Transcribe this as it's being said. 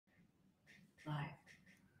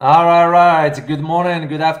All right. Good morning,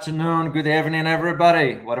 good afternoon, good evening,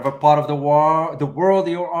 everybody. Whatever part of the world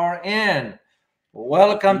you are in.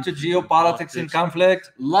 Welcome to Geopolitics in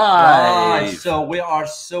Conflict Live. So we are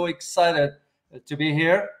so excited to be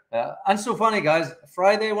here. And so funny, guys.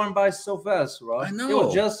 Friday went by so fast, right? I know. It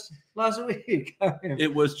was just last week.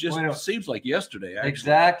 It was just seems like yesterday. Actually.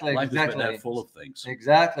 Exactly. Life exactly. has been that full of things.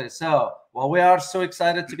 Exactly. So, well, we are so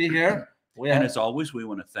excited to be here. And as always, we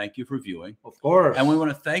want to thank you for viewing. Of course. And we want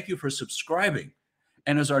to thank you for subscribing.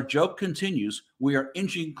 And as our joke continues, we are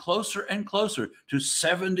inching closer and closer to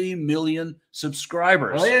 70 million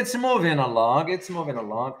subscribers. Well, it's moving along. It's moving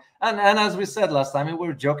along. And as we said last time, we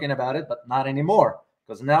were joking about it, but not anymore.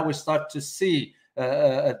 Because now we start to see,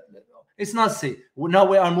 it's not see. Now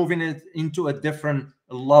we are moving it into a different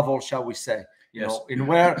level, shall we say. You know, in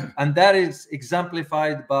where, and that is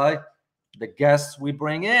exemplified by the guests we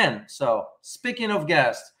bring in. So speaking of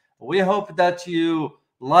guests, we hope that you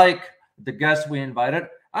like the guests we invited.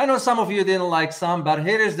 I know some of you didn't like some, but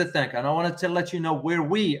here is the thing, and I wanted to let you know where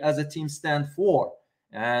we as a team stand for.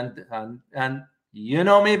 And you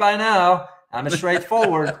know me by now. I'm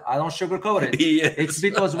straightforward. I don't sugarcoat it. Yes. It's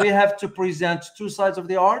because we have to present two sides of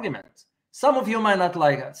the argument. Some of you might not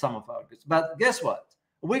like some of our arguments, but guess what?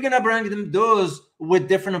 We're going to bring them those with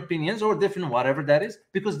different opinions or different whatever that is,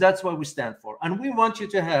 because that's what we stand for. And we want you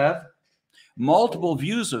to have multiple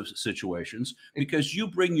views of situations because you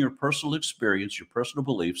bring your personal experience, your personal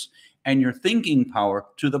beliefs, and your thinking power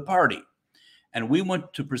to the party. And we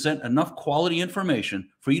want to present enough quality information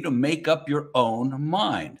for you to make up your own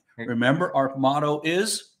mind. Remember, our motto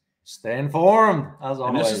is stay informed, as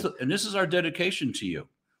always. And this is our dedication to you.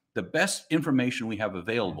 The best information we have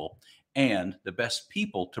available and the best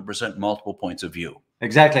people to present multiple points of view.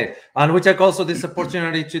 Exactly. And we take also this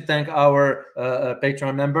opportunity to thank our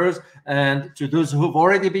Patreon members and to those who've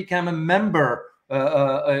already become a member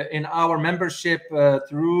in our membership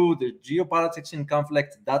through the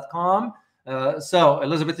geopoliticsinconflict.com. So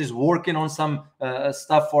Elizabeth is working on some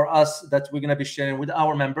stuff for us that we're going to be sharing with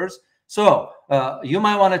our members. So you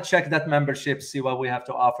might want to check that membership, see what we have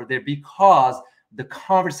to offer there, because the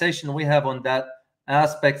conversation we have on that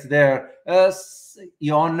aspect there,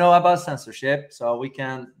 you all know about censorship, so we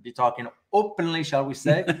can be talking openly, shall we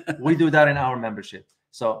say. We do that in our membership.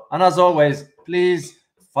 So, and as always, please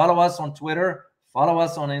follow us on Twitter, follow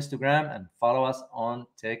us on Instagram, and follow us on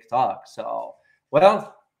TikTok. So,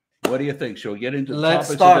 well, what do you think? Shall we get into the let's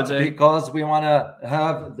topics start of the day? Because we want to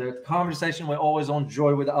have the conversation we always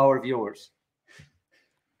enjoy with our viewers.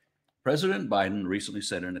 President Biden recently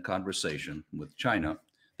said in a conversation with China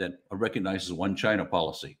that recognizes one China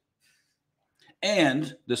policy.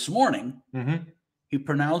 And this morning, he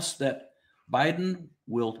pronounced that Biden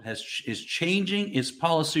is changing his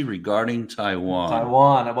policy regarding Taiwan.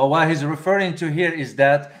 Well, what he's referring to here is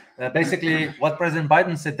that basically what President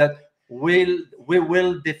Biden said, that we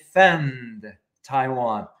will defend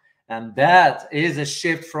Taiwan. And that is a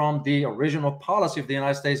shift from the original policy of the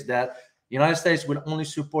United States, that the United States will only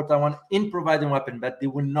support Taiwan in providing weapons, but they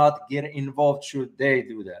will not get involved should they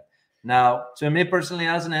do that. Now, to me personally,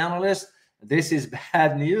 as an analyst, this is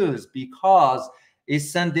bad news because it's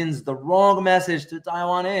sending the wrong message to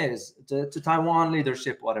to Taiwan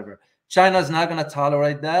leadership, whatever. China's not going to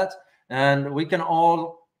tolerate that. And we can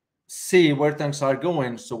all see where things are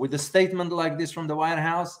going. So with a statement like this from the White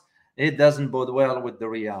House, it doesn't bode well with the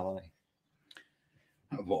reality.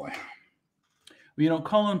 Oh, boy. Well, you know,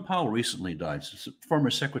 Colin Powell recently died, former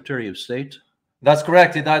Secretary of State. That's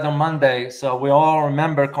correct. He died on Monday. So we all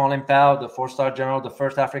remember Colin Powell, the four-star general, the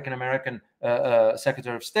first African-American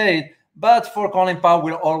Secretary of State. But for Colin Powell,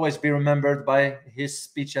 will always be remembered by his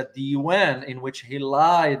speech at the UN, in which he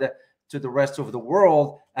lied to the rest of the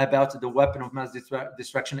world about the weapon of mass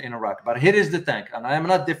destruction in Iraq. But here is the thing, and I am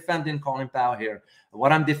not defending Colin Powell here.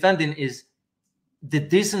 What I'm defending is the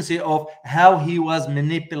decency of how he was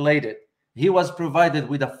manipulated. He was provided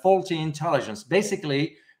with a faulty intelligence.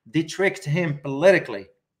 Basically, they tricked him politically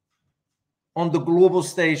on the global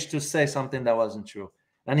stage to say something that wasn't true.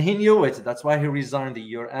 And he knew it. That's why he resigned the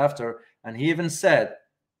year after. And he even said,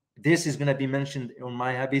 this is going to be mentioned on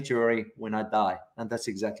my obituary when I die. And that's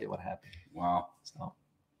exactly what happened. Wow. So,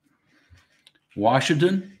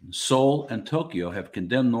 Washington, Seoul, and Tokyo have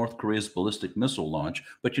condemned North Korea's ballistic missile launch.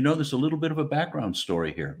 But you know, there's a little bit of a background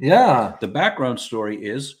story here. Yeah. The background story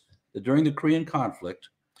is that during the Korean conflict,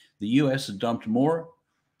 the U.S. dumped more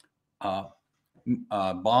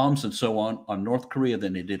bombs and so on North Korea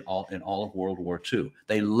than they did in all of World War II.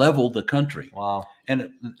 They leveled the country. Wow. And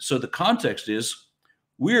so the context is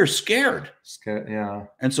we're scared. Yeah.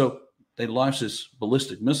 And so they launched this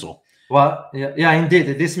ballistic missile. Well, yeah,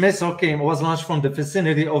 indeed. This missile was launched from the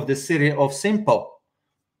vicinity of the city of Simpo,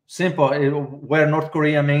 where North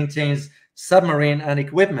Korea maintains submarine and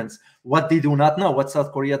equipments. What they do not know, what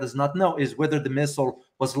South Korea does not know, is whether the missile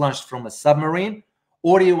was launched from a submarine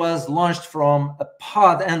or it was launched from a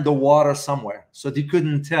pod and the water somewhere. So they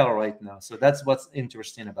couldn't tell right now. So that's what's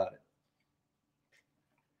interesting about it.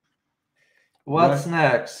 What's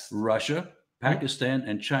next? Russia, Pakistan,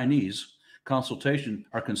 and Chinese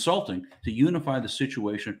consulting to unify the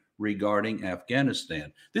situation regarding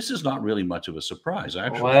Afghanistan. This is not really much of a surprise,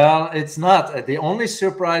 actually. Well, it's not. The only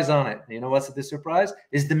surprise on it, you know what's the surprise?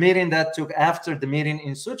 Is the meeting that took after the meeting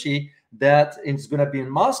in Sochi that is going to be in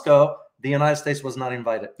Moscow. The United States was not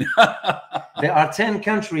invited. There are 10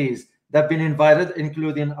 countries that have been invited,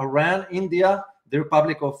 including Iran, India, the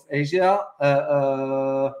Republic of Asia,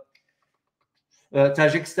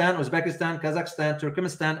 Tajikistan, Uzbekistan, Kazakhstan,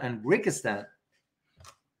 Turkmenistan, and Kyrgyzstan.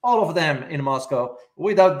 All of them in Moscow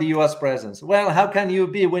without the U.S. presence. Well, how can you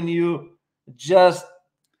be when you just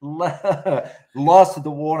lost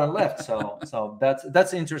the war and left? So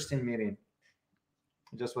that's an interesting meeting.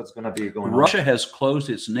 Just what's going to be going on. Russia has closed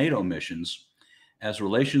its NATO missions as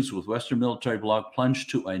relations with Western military bloc plunged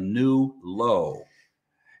to a new low.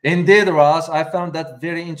 Indeed, Ross, I found that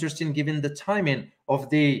very interesting given the timing of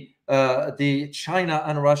the China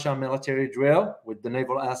and Russia military drill with the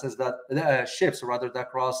naval assets that ships rather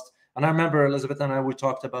that crossed. And I remember Elizabeth and I, we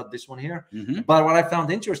talked about this one here. But what I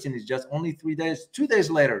found interesting is just only 2 days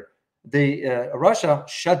later, Russia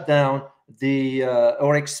shut down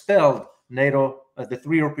or expelled NATO, the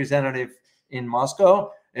 3 representatives in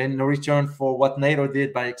Moscow, in return for what NATO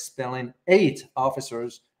did by expelling 8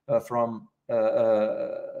 officers from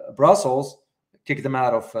Brussels, kicked them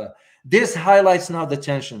out of. This highlights now the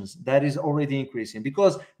tensions that is already increasing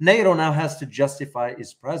because NATO now has to justify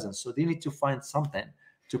its presence. So they need to find something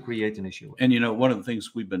to create an issue. And you know, one of the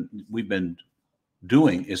things we've been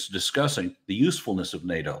doing is discussing the usefulness of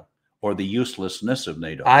NATO or the uselessness of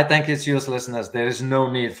NATO. I think it's uselessness. There is no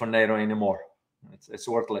need for NATO anymore. It's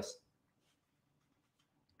worthless.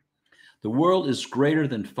 The world is greater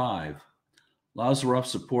than 5. Lavrov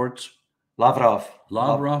supports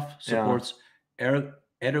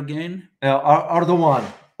Erdogan.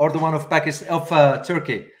 Erdogan of Pakistan, of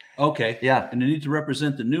Turkey. Okay. Yeah. And they need to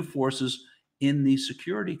represent the new forces in the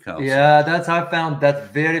Security Council. Yeah, I found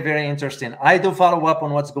that very, very interesting. I do follow up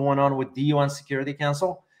on what's going on with the UN Security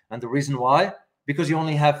Council, and the reason why, because you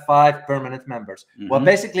only have 5 permanent members. Well,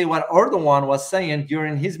 basically what Erdogan was saying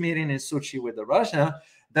during his meeting in Sochi with Russia,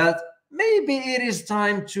 that maybe it is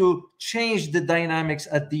time to change the dynamics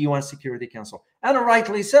at the UN Security Council, and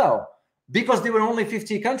rightly so, because there were only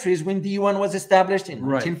 50 countries when the UN was established in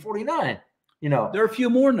 1949. You know, there are a few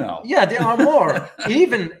more now. Yeah, there are more.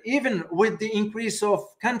 even with the increase of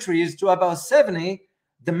countries to about 70,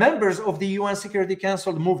 the members of the UN Security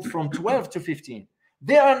Council moved from 12 to 15.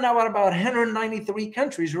 There are now about 193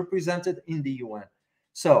 countries represented in the UN.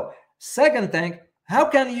 So, second thing, how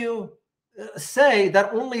can you say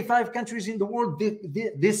that only 5 countries in the world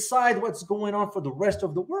decide what's going on for the rest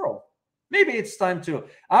of the world? Maybe it's time to.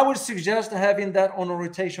 I would suggest having that on a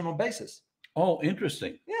rotational basis. Oh,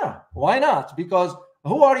 interesting. Yeah, why not? Because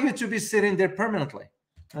who are you to be sitting there permanently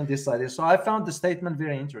and deciding? So I found the statement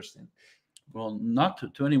very interesting. Well, not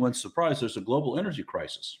to anyone's surprise, there's a global energy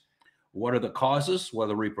crisis. What are the causes? What are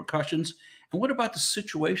the repercussions? And what about the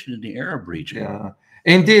situation in the Arab region? Yeah,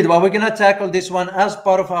 indeed. Well, we're going to tackle this one as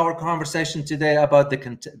part of our conversation today about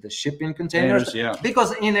the shipping containers,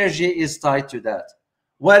 because energy is tied to that.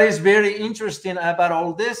 What is very interesting about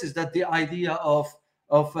all this is that the idea of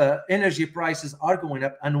energy prices are going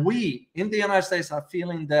up, and we in the United States are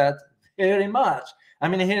feeling that very much. I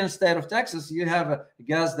mean, here in the state of Texas, you have a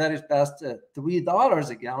gas that is past $3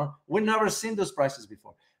 a gallon. We've never seen those prices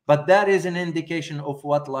before, but that is an indication of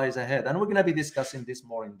what lies ahead, and we're going to be discussing this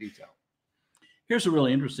more in detail. Here's a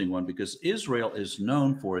really interesting one, because Israel is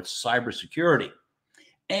known for its cybersecurity.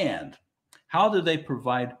 And how do they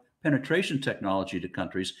provide penetration technology to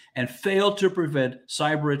countries and fail to prevent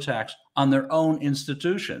cyber attacks on their own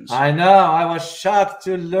institutions? I know. I was shocked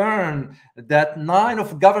to learn that 9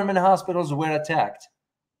 of government hospitals were attacked.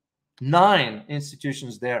 9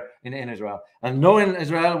 institutions there in Israel. And knowing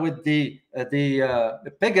Israel with the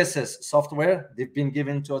Pegasus software, they've been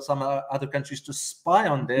given to some other countries to spy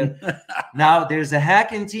on them. Now there's a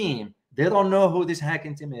hacking team. They don't know who this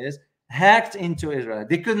hacking team is. Hacked into Israel.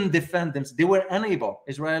 They couldn't defend themselves. They were unable.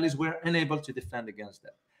 Israelis were unable to defend against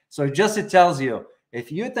them. So it tells you,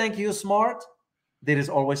 if you think you're smart, there is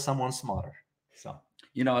always someone smarter. So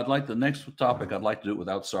You know, I'd like the next topic. I'd like to do it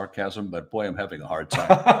without sarcasm, but boy, I'm having a hard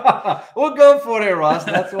time. We'll go for it, Ross.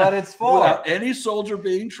 That's what it's for. Without any soldier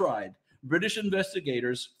being tried, British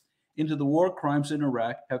investigators into the war crimes in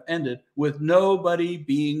Iraq have ended with nobody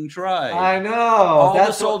being tried. I know. All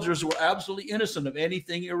the soldiers were absolutely innocent of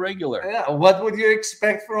anything irregular. Yeah, what would you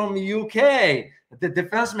expect from UK? The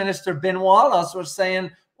defense minister, Ben Wallace, was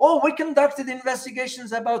saying, oh, we conducted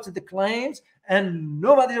investigations about the claims and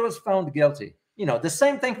nobody was found guilty. You know, the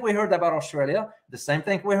same thing we heard about Australia, the same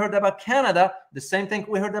thing we heard about Canada, the same thing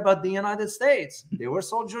we heard about the United States. There were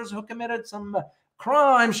soldiers who committed some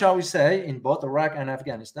crime, shall we say, in both Iraq and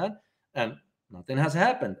Afghanistan, and nothing has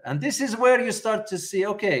happened. And this is where you start to see,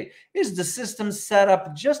 okay, is the system set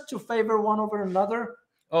up just to favor one over another?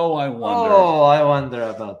 Oh, I wonder. Oh, I wonder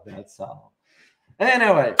about that. So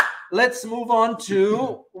anyway, let's move on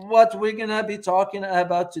to what we're going to be talking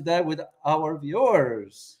about today with our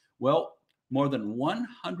viewers. Well, more than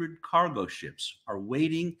 100 cargo ships are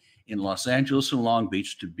waiting in Los Angeles and Long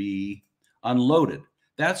Beach to be unloaded.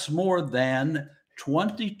 That's more than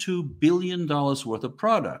 $22 billion worth of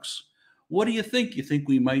products. What do you think? You think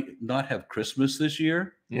we might not have Christmas this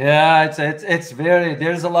year? Yeah, it's very,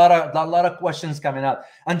 there's a lot of questions coming up.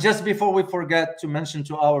 And just before we forget to mention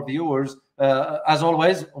to our viewers, as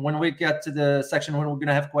always, when we get to the section when we're going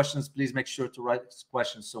to have questions, please make sure to write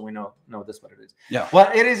questions so we know that's what it is. Yeah. Well,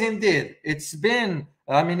 it is indeed. It's been,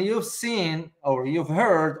 I mean, you've seen or you've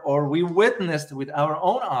heard or we witnessed with our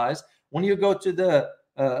own eyes when you go to the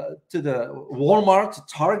Walmart,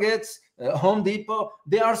 Targets, Home Depot,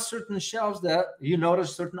 there are certain shelves that you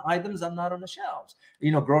notice certain items are not on the shelves.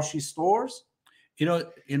 You know, grocery stores. You know,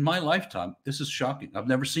 in my lifetime, this is shocking. I've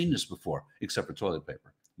never seen this before, except for toilet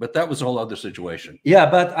paper. But that was a whole other situation. Yeah,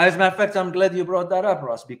 but as a matter of fact, I'm glad you brought that up,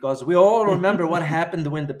 Ross, because we all remember what happened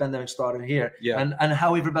when the pandemic started here, yeah, and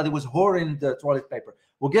how everybody was hoarding the toilet paper.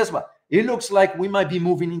 Well, guess what? It looks like we might be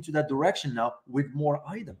moving into that direction now with more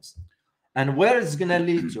items. And where it's going to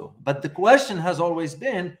lead to. But the question has always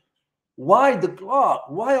been, why the clock?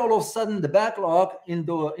 Why all of a sudden the backlog in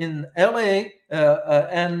LA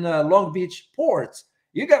and Long Beach ports?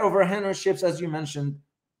 You got over 100 ships, as you mentioned,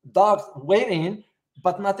 docked, waiting,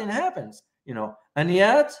 but nothing happens, you know. And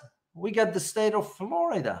yet we got the state of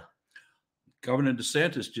Florida. Governor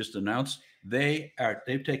DeSantis just announced they've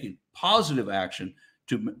taken positive action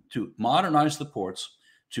to modernize the ports,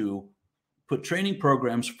 to put training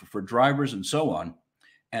programs for drivers and so on,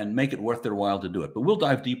 and make it worth their while to do it. But we'll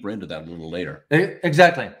dive deeper into that a little later.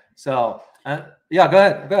 Exactly. So, yeah, go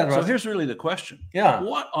ahead. Ross. So here's really the question. Yeah.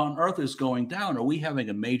 What on earth is going down? Are we having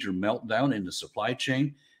a major meltdown in the supply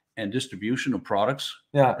chain and distribution of products?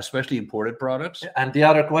 Yeah. Especially imported products? And the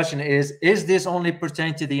other question is this only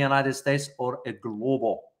pertain to the United States or a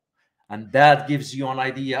global? And that gives you an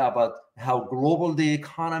idea about how global the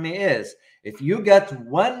economy is. If you get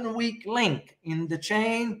one weak link in the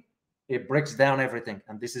chain, it breaks down everything.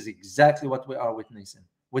 And this is exactly what we are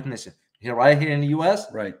witnessing here, right here in the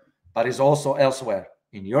US, right? But it's also elsewhere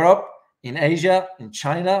in Europe, in Asia, in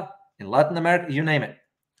China, in Latin America, you name it.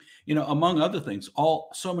 You know, among other things,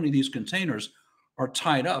 so many of these containers are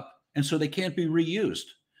tied up, and so they can't be reused.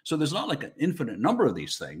 So there's not like an infinite number of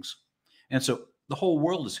these things. And so the whole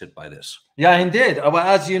world is hit by this. Yeah, indeed. Well,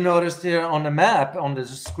 as you noticed here on the map, on the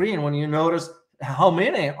screen, when you notice how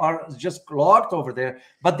many are just clogged over there.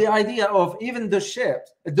 But the idea of even the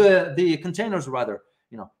ships, the containers rather,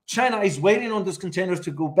 you know, China is waiting on those containers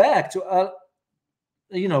to go back to,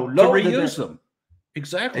 you know, load to reuse them.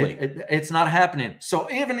 Exactly. It's not happening.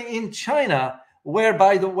 So even in China, where,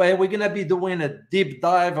 by the way, we're going to be doing a deep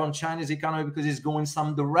dive on Chinese economy because it's going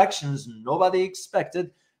some directions nobody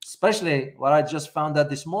expected, especially what I just found out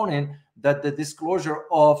this morning, that the disclosure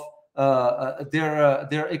of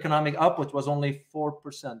their economic output was only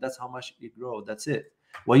 4%. That's how much it grew. That's it.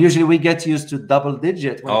 Well, usually we get used to double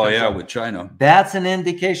digit. Oh yeah, with China. That's an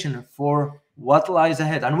indication for what lies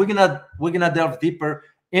ahead. And we're gonna delve deeper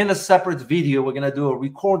in a separate video. We're gonna do a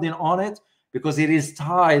recording on it because it is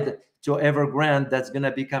tied to Evergrande. That's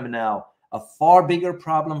gonna become now a far bigger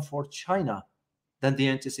problem for China than they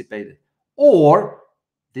anticipated. Or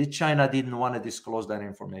China didn't want to disclose that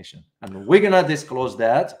information. And we're going to disclose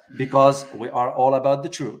that because we are all about the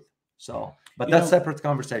truth. So, but that's a separate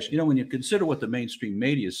conversation. You know, when you consider what the mainstream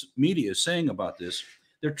media is saying about this,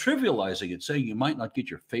 they're trivializing it, saying you might not get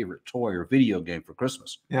your favorite toy or video game for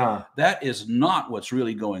Christmas. Yeah. That is not what's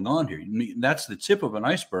really going on here. That's the tip of an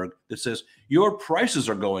iceberg that says your prices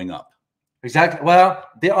are going up. Exactly. Well,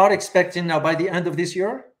 they are expecting now by the end of this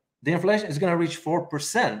year, the inflation is going to reach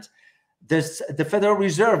 4%. The Federal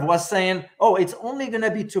Reserve was saying, oh, it's only going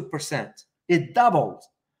to be 2%. It doubled,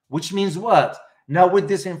 which means what? Now with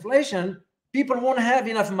this inflation, people won't have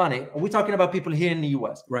enough money. We're talking about people here in the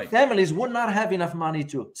US. Right. Families would not have enough money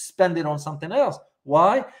to spend it on something else.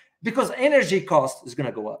 Why? Because energy cost is going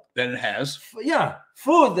to go up. Then it has. Yeah,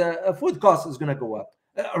 food cost is going to go up.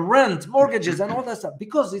 Rent, mortgages, and all that stuff,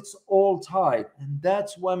 because it's all tied. And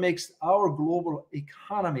that's what makes our global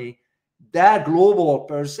economy that global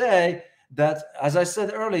per se, that, as I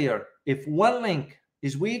said earlier, if one link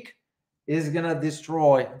is weak, is going to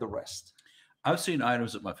destroy the rest. I've seen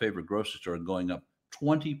items at my favorite grocery store going up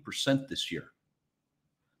 20% this year.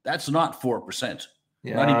 That's not 4%,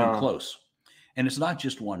 not even close. And it's not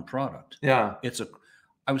just one product. Yeah.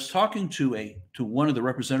 I was talking to one of the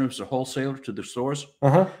representatives of wholesalers to the stores,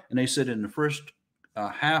 Uh-huh. and they said in the first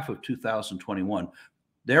half of 2021,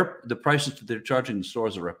 the prices that they're charging the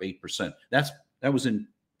stores are up 8%. That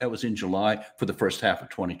was in July for the first half of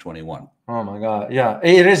 2021. Oh my God. Yeah,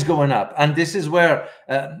 it is going up. And this is where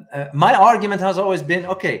my argument has always been,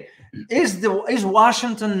 okay, is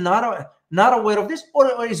Washington not aware of this,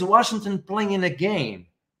 or is Washington playing in a game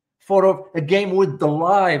with the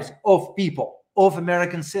lives of people, of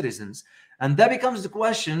American citizens? And that becomes the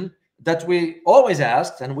question that we always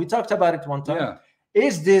asked, and we talked about it one time. Yeah.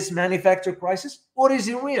 Is this manufacturer crisis, or is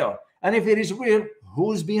it real? And if it is real,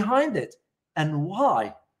 who's behind it and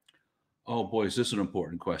why? Oh boy, is this an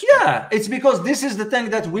important question. Yeah, it's because this is the thing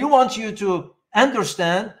that we want you to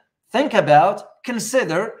understand, think about,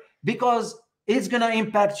 consider, because it's going to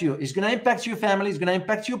impact you. It's going to impact your family. It's going to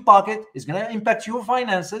impact your pocket. It's going to impact your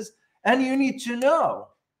finances. And you need to know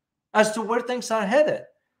as to where things are headed.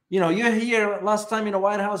 You hear last time in the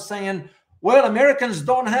White House saying, well, Americans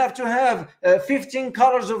don't have to have 15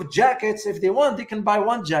 colors of jackets. If they want, they can buy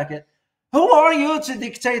one jacket. Who are you to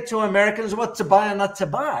dictate to Americans what to buy and not to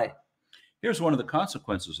buy? Here's one of the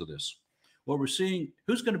consequences of this. What we're seeing,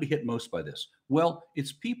 who's going to be hit most by this? Well,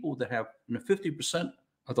 it's people that have 50%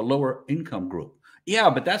 of the lower income group. Yeah,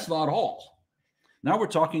 but that's not all. Now we're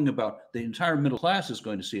talking about the entire middle class is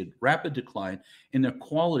going to see a rapid decline in the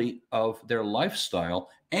quality of their lifestyle,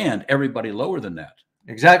 and everybody lower than that.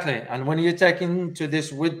 Exactly. And when you take into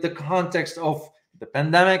this with the context of the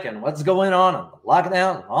pandemic and what's going on and the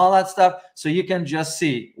lockdown and all that stuff, so you can just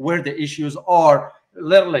see where the issues are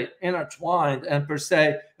literally intertwined, and per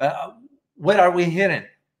se, what are we hitting?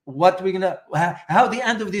 How the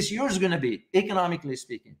end of this year is going to be, economically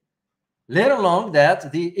speaking. Let alone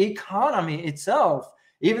that the economy itself,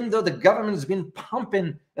 even though the government has been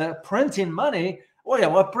pumping, printing money,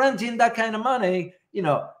 printing that kind of money,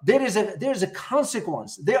 there's a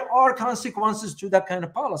consequence. There are consequences to that kind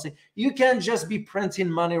of policy. You can't just be printing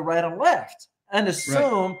money right and left and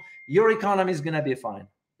assume your economy is going to be fine.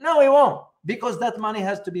 No, it won't, because that money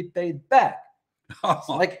has to be paid back.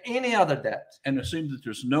 Like any other debt. And it seems that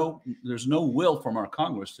there's no will from our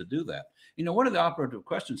Congress to do that. One of the operative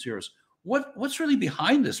questions here is, what's really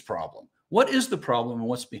behind this problem? What is the problem and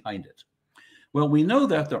what's behind it? Well, we know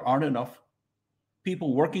that there aren't enough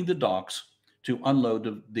people working the docks to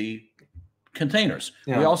unload the containers.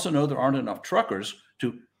 Yeah. We also know there aren't enough truckers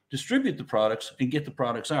to distribute the products and get the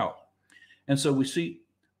products out. And so we see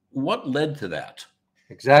what led to that.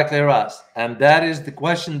 Exactly, Russ. And that is the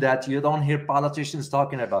question that you don't hear politicians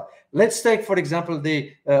talking about. Let's take, for example,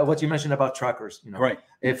 the what you mentioned about truckers. Right.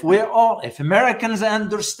 If Americans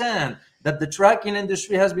understand that the trucking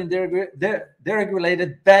industry has been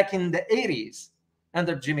deregulated back in the 80s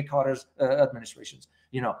under Jimmy Carter's administrations,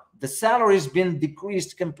 the salary's been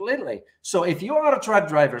decreased completely. So if you are a truck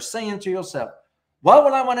driver saying to yourself, why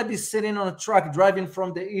would I want to be sitting on a truck driving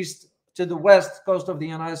from the east to the west coast of the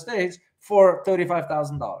United States for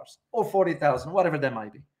 $35,000 or $40,000, whatever that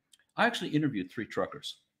might be? I actually interviewed 3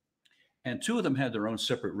 truckers, and 2 of them had their own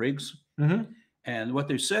separate rigs. Mm-hmm. And what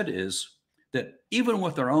they said is that even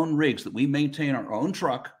with our own rigs, that we maintain our own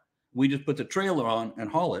truck, we just put the trailer on and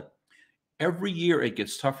haul it. Every year it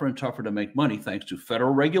gets tougher and tougher to make money thanks to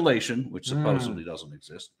federal regulation, which supposedly doesn't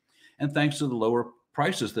exist, and thanks to the lower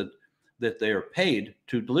prices that they are paid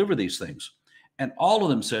to deliver these things. And all of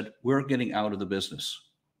them said, we're getting out of the business.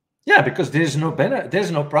 Yeah, because there's no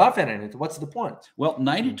profit in it. What's the point? Well,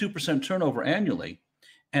 92% turnover annually,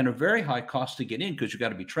 and a very high cost to get in because you got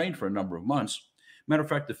to be trained for a number of months. Matter of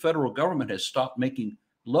fact, the federal government has stopped making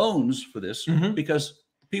loans for this because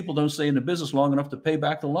people don't stay in the business long enough to pay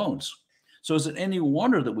back the loans. So is it any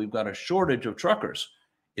wonder that we've got a shortage of truckers?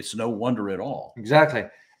 It's no wonder at all. Exactly.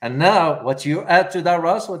 And now what you add to that,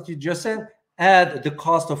 Russ, what you just said, add the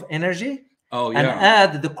cost of energy. Oh, yeah. And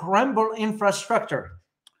add the crumble infrastructure.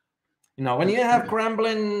 When you have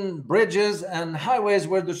crumbling bridges and highways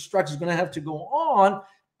where the trucks is going to have to go on,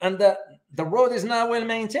 and the road is not well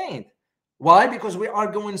maintained, Why? Because we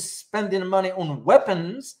are going spending money on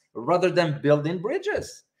weapons rather than building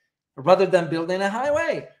bridges, rather than building a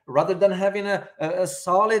highway, rather than having a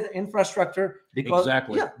solid infrastructure. Because,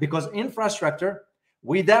 Exactly. yeah, because infrastructure,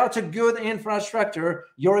 without a good infrastructure,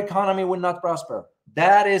 your economy will not prosper.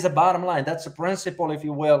 That is a bottom line. That's a principle, if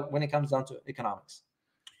you will, when it comes down to economics.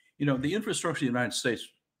 You know, the infrastructure of the United States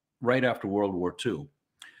right after World War II,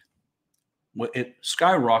 it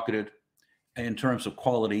skyrocketed in terms of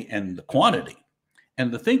quality and the quantity.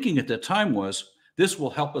 And the thinking at that time was, this will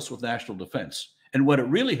help us with national defense. And what it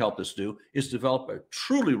really helped us do is develop a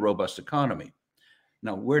truly robust economy.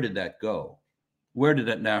 Now, where did that go? Where did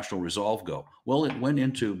that national resolve go? Well, it went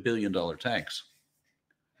into billion-dollar tanks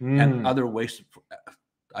and other waste.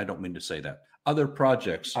 I don't mean to say that. Other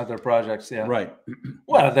projects. Other projects, yeah. Right.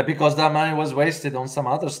 Well, because that money was wasted on some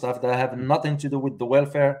other stuff that have nothing to do with the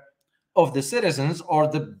welfare of the citizens or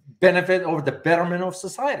the benefit or the betterment of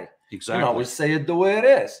society. Exactly. You know, we say it the way it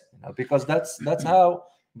is, you know, because that's how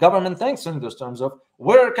government thinks in those terms of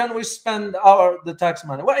where can we spend the tax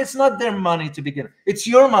money? Well, it's not their money to begin. It's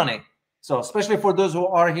your money. So especially for those who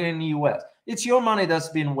are here in the US, it's your money that's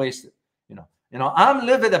being wasted. You know, I'm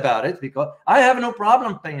livid about it because I have no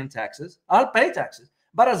problem paying taxes. I'll pay taxes,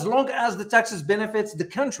 but as long as the taxes benefits the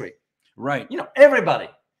country, right? You know, everybody,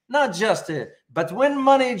 not just it. But when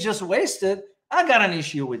money is just wasted, I got an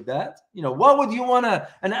issue with that. You know, what would you want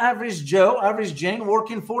an average Joe, average Jane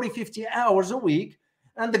working 40, 50 hours a week,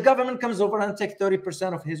 and the government comes over and takes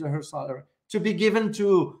 30% of his or her salary to be given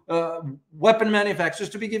to weapon manufacturers,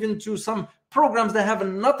 to be given to some programs that have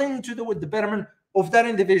nothing to do with the betterment of that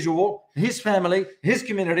individual, his family, his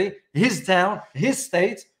community, his town, his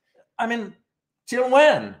state. I mean, till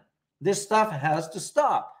when? This stuff has to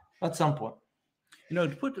stop at some point. You know,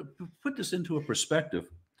 to put this into a perspective,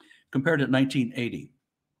 compared to 1980,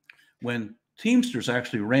 when Teamsters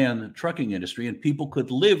actually ran the trucking industry and people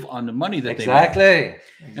could live on the money that they made.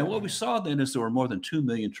 And what we saw then is there were more than 2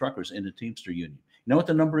 million truckers in the Teamster Union. You know what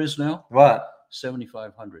the number is now? What?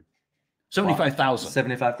 7,500. 75,000.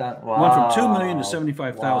 75,000. Wow. Went from 2 million to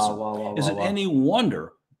 75,000. Wow, is it any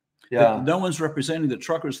wonder Yeah. that no one's representing the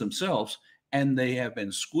truckers themselves, and they have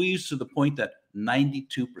been squeezed to the point that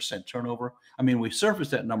 92% turnover? I mean, we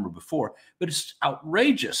surfaced that number before, but it's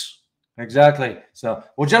outrageous. Exactly. So,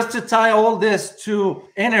 well, just to tie all this to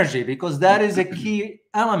energy, because that is a key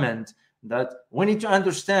element that we need to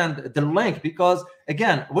understand the link. Because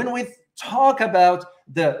again, when we talk about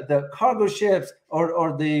the cargo ships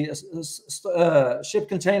or the ship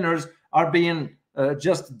containers are being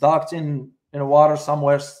just docked in water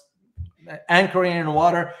somewhere, anchoring in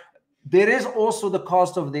water, there is also the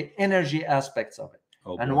cost of the energy aspects of it.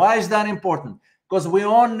 And why is that important? Because we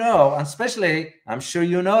all know, and especially, I'm sure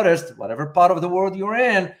you noticed, whatever part of the world you're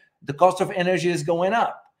in, the cost of energy is going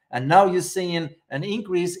up. And now you're seeing an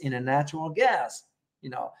increase in a natural gas,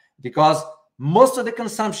 because most of the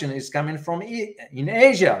consumption is coming from in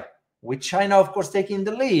Asia, with China, of course, taking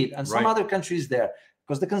the lead, and some other countries there,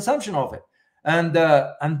 because the consumption of it. And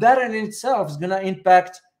that in itself is going to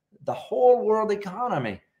impact the whole world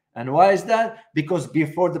economy. And why is that? Because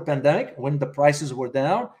before the pandemic, when the prices were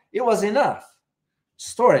down, it was enough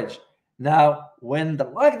storage. Now, when the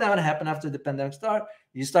lockdown happened after the pandemic started,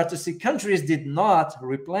 you start to see countries did not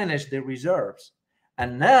replenish their reserves.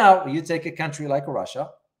 And now you take a country like Russia,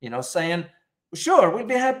 saying, sure, we'd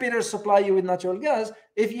be happy to supply you with natural gas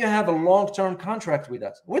if you have a long-term contract with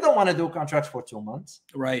us. We don't want to do contracts for 2 months.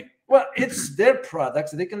 Right. Well, it's their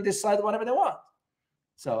products. They can decide whatever they want.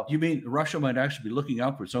 So you mean Russia might actually be looking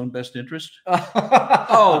out for its own best interest?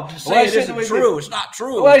 Oh, say it isn't true. It's not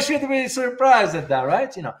true. Why should we be surprised at that,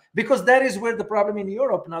 right? Because that is where the problem in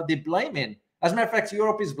Europe now, they're blaming. As a matter of fact,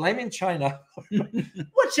 Europe is blaming China.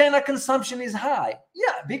 Well, China consumption is high.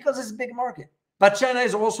 Yeah, because it's a big market. But China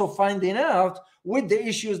is also finding out with the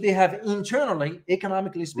issues they have internally,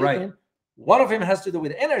 economically speaking. Right. One of them has to do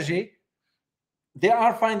with energy. They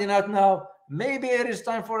are finding out now, maybe it is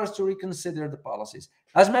time for us to reconsider the policies.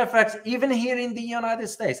 As a matter of fact, even here in the United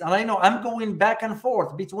States, and I know I'm going back and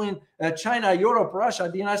forth between China, Europe, Russia,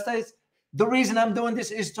 the United States. The reason I'm doing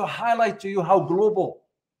this is to highlight to you how global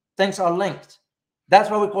things are linked. That's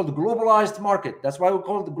why we call the globalized market. That's why we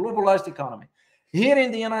call it the globalized economy. Here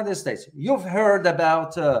in the United States, you've heard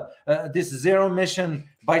about this zero emission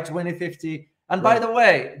by 2050. And by the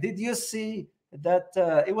way, did you see that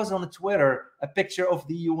it was on Twitter, a picture of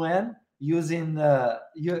the UN using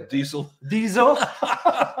diesel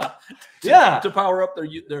yeah, to power up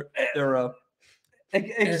their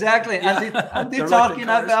exactly. And they're talking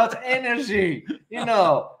about energy,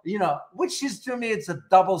 which is, to me, it's a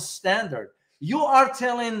double standard. You are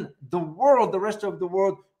telling the world, the rest of the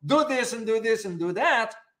world, do this and do this and do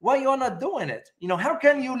that. Why you're not doing it? How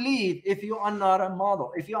can you lead if you are not a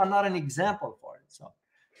model, if you are not an example for it? So,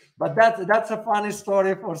 but that's a funny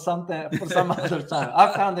story for some other time.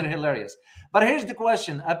 I found it hilarious. But here's the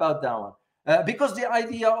question about that one, because the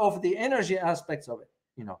idea of the energy aspects of it,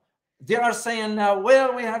 they are saying now,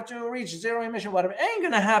 well, we have to reach zero emission, whatever. Ain't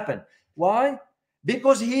gonna happen. Why?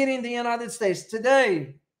 Because here in the United States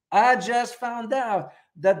today, I just found out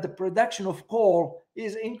that the production of coal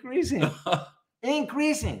is increasing.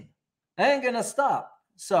 Increasing. Ain't gonna stop.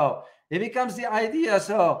 So it becomes the idea.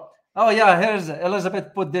 So, oh yeah, here's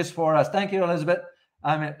Elizabeth put this for us. Thank you, Elizabeth.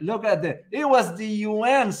 I mean, look at it was the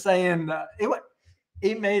UN saying it was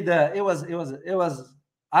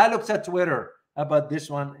I looked at Twitter about this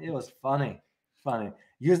one. It was funny.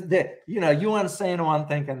 UN saying one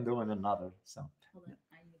thing and doing another. So hold on,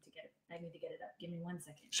 I need to get it up. Give me 1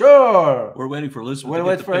 second. Sure. We're waiting for Elizabeth. We'll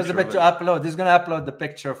wait for Elizabeth to upload. He's going to upload the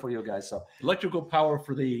picture for you guys. So electrical power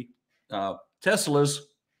for the Teslas.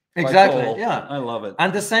 Exactly. Yeah, I love it.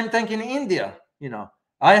 And the same thing in India.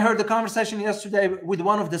 I heard the conversation yesterday with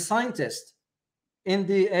one of the scientists in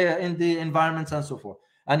the environments and so forth,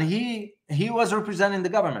 and he was representing the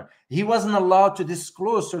government. He wasn't allowed to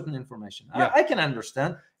disclose certain information. Yeah. I can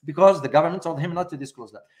understand, because the government told him not to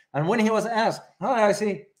disclose that. And when he was asked, I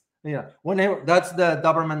see. Yeah, that's the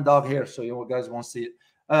Doberman dog here, so you guys won't see it.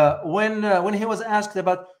 When he was asked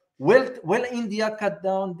about will India cut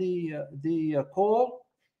down the coal,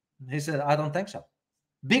 he said, I don't think so,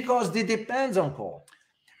 because it depends on coal.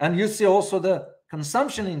 And you see also the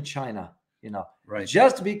consumption in China. Right.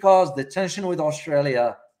 Just because the tension with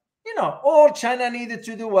Australia, all China needed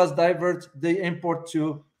to do was divert the import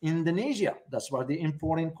to Indonesia. That's where they're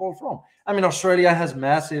importing coal from. I mean, Australia has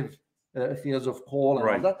massive fields of coal and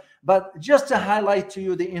all that. But just to highlight to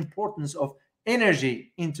you the importance of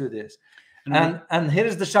energy into this. And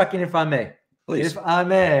here's the shocking, if I may. Please. If I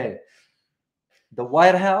may. The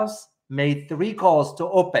White House made 3 calls to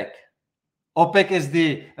OPEC. OPEC is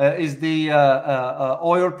the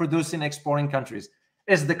oil producing exporting countries.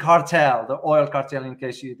 It's the cartel, the oil cartel, in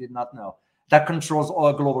case you did not know, that controls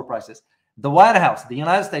oil global prices. The White House, the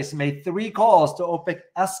United States, made 3 calls to OPEC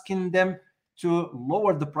asking them to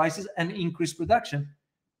lower the prices and increase production.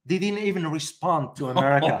 They didn't even respond to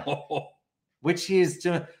America, which is,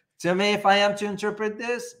 to me, if I am to interpret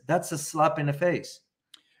this, that's a slap in the face.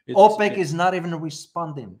 OPEC is not even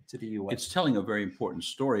responding to the U.S. It's telling a very important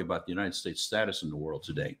story about the United States status in the world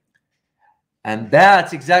today. And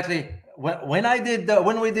that's exactly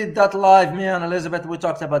when we did that live, me and Elizabeth, we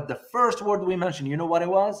talked about the first word we mentioned. You know what it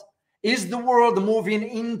was? Is the world moving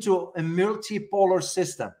into a multipolar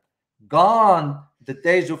system? Gone the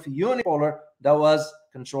days of unipolar that was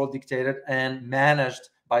controlled, dictated, and managed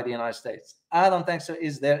by the United States. I don't think so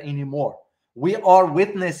is there anymore. We are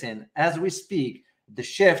witnessing, as we speak, the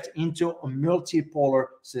shift into a multipolar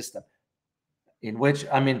system, in which,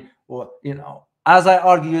 I mean, as I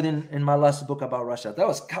argued in my last book about Russia, that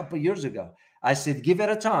was a couple of years ago. I said, give it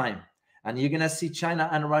a time, and you're going to see China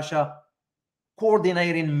and Russia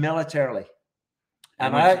coordinating militarily.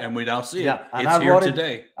 And we now see it. And it's here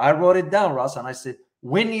today. I wrote it down, Ross, and I said,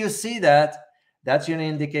 when you see that, that's your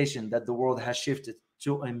indication that the world has shifted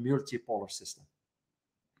to a multipolar system.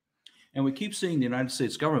 And we keep seeing the United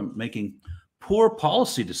States government making poor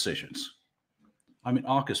policy decisions. I mean,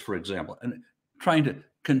 AUKUS, for example, and trying to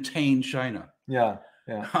contain China. Yeah.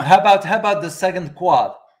 How about the second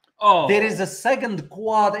Quad? Oh, there is a second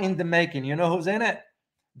Quad in the making. You know who's in it?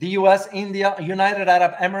 The U.S., India, United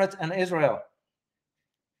Arab Emirates, and Israel.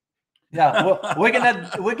 Yeah, we're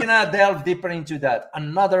gonna delve deeper into that.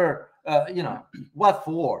 Another, what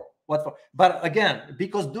for? But again,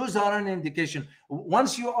 because those are an indication.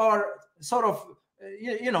 Once you are sort of,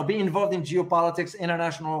 be involved in geopolitics,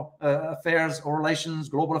 international affairs or relations,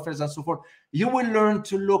 global affairs, and so forth, you will learn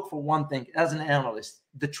to look for one thing as an analyst: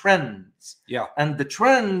 the trends. Yeah, and the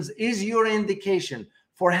trends is your indication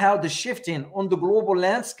for how the shifting on the global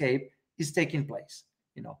landscape is taking place.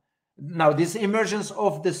 Now, this emergence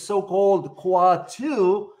of the so-called Quad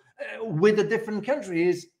 2 with the different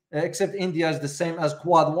countries, except India is the same as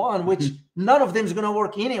Quad 1, which none of them is going to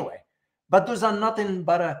work anyway. But those are nothing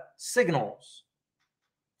but signals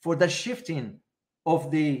for the shifting of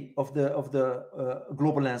the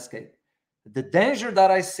global landscape. The danger that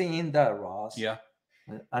I see in that, Ross. Yeah.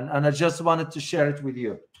 And I just wanted to share it with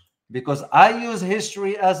you, because I use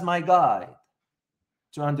history as my guide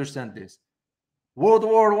to understand this. World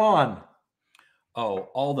War I. Oh,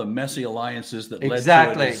 all the messy alliances that led to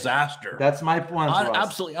Exactly. a disaster. That's my point, Russ.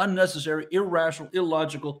 Absolutely unnecessary, irrational,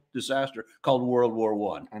 illogical disaster called World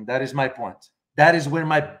War I. And that is my point. That is where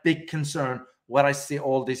my big concern, where I see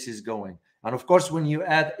all this is going. And of course, when you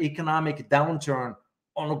add economic downturn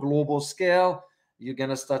on a global scale, you're going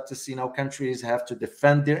to start to see now countries have to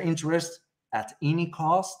defend their interests at any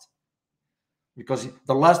cost. Because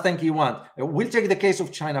the last thing you want, we'll take the case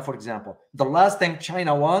of China, for example. The last thing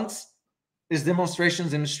China wants is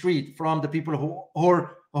demonstrations in the street from the people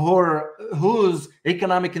whose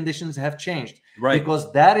economic conditions have changed. Right.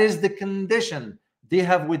 Because that is the condition they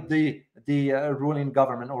have with the ruling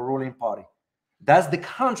government or ruling party. That's the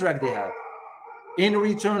contract they have. In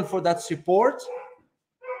return for that support,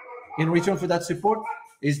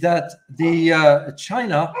 is that the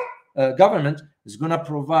China government is going to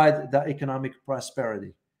provide the economic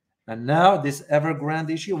prosperity. And now this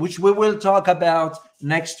Evergrande issue, which we will talk about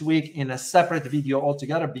next week in a separate video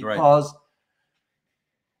altogether, because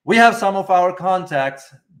we have some of our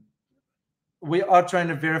contacts. We are trying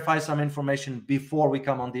to verify some information before we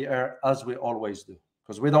come on the air, as we always do,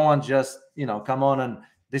 because we don't want just, come on. And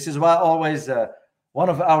this is why always one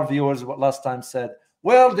of our viewers last time said,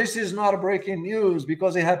 well, this is not a breaking news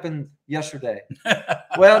because it happened yesterday.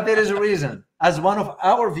 Well, there is a reason. As one of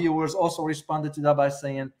our viewers also responded to that by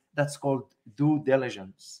saying, that's called due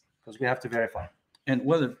diligence, because we have to verify. And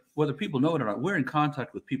whether people know it or not, we're in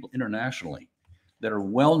contact with people internationally that are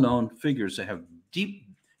well-known figures that have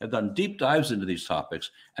done deep dives into these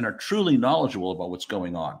topics and are truly knowledgeable about what's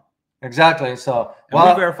going on. Exactly. So we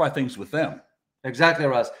verify things with them. Exactly,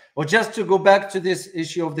 Russ. Well, just to go back to this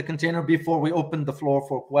issue of the container before we open the floor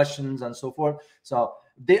for questions and so forth. So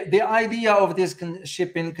the idea of these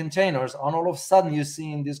shipping containers, and all of a sudden you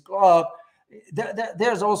see in this club,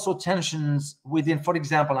 there's also tensions within, for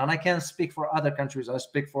example, and I can't speak for other countries, I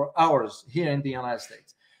speak for ours here in the United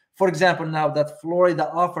States. For example, now that Florida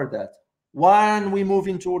offered that, why aren't we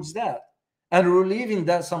moving towards that? And relieving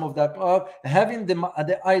that some of that club, having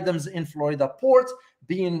the items in Florida port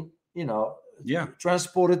being,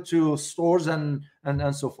 transported to stores and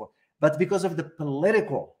so forth. But because of the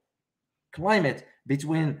political climate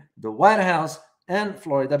between the White House and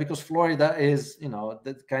Florida, because Florida is,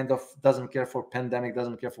 that kind of doesn't care for pandemic,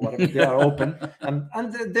 doesn't care for whatever. They are open,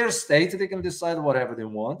 and their state, they can decide whatever they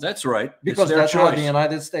want. That's right. Because that's how the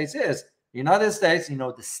United States is. United States,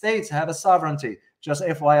 the states have a sovereignty. Just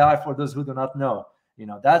FYI for those who do not know,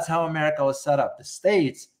 that's how America was set up. The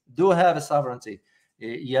states do have a sovereignty.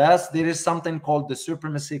 Yes, there is something called the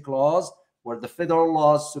supremacy clause, where the federal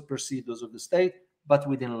laws supersede those of the state, but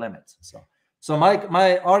within limits. So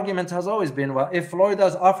my argument has always been, well, if Florida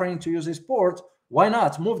is offering to use this port, why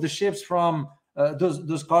not move the ships from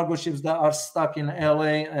those cargo ships that are stuck in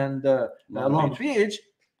LA and Long Beach,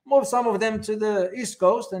 move some of them to the East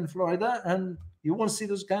Coast and Florida, and you won't see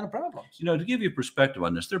those kind of problems. To give you perspective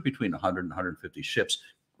on this, there are between 100 and 150 ships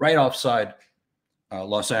right offside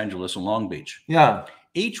Los Angeles and Long Beach. Yeah.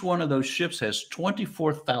 Each one of those ships has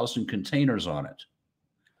 24,000 containers on it.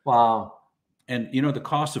 Wow. And, the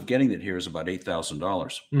cost of getting it here is about $8,000.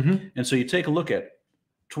 Mm-hmm. And so you take a look at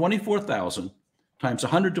 24,000 times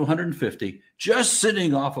 100 to 150 just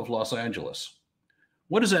sitting off of Los Angeles.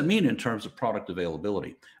 What does that mean in terms of product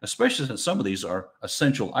availability? Especially since some of these are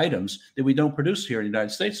essential items that we don't produce here in the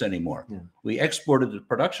United States anymore. Yeah. We exported the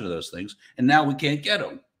production of those things, and now we can't get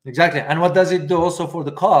them. Exactly. And what does it do also for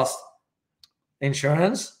the cost?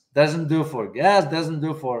 Insurance doesn't do for gas, doesn't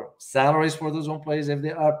do for salaries for those employees if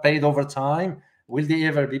they are paid overtime. Will they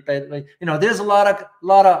ever be paid? There's a lot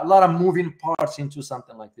of moving parts into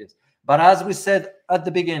something like this. But as we said at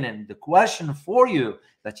the beginning, the question for you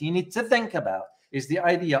that you need to think about is the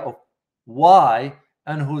idea of why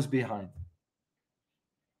and who's behind.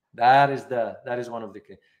 That is one of the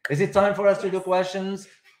key. Is it time for us to do questions?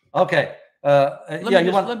 Okay. Let me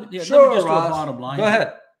just do a bottom line. Go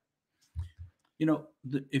ahead.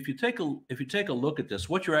 If you take a look at this,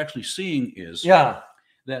 what you're actually seeing is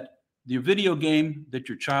that the video game that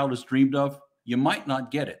your child has dreamed of, you might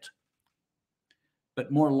not get it.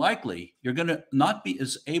 But more likely, you're going to not be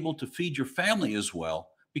as able to feed your family as well,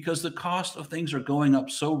 because the cost of things are going up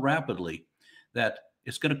so rapidly that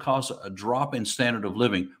it's going to cause a drop in standard of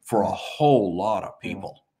living for a whole lot of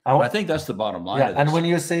people. I think that's the bottom line. Yeah, and when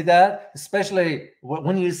you say that, especially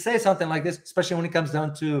when you say something like this, especially when it comes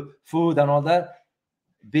down to food and all that,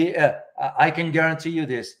 I can guarantee you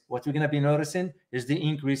this. What we're going to be noticing is the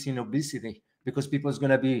increase in obesity, because people is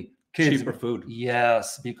going to be kids. Cheaper food.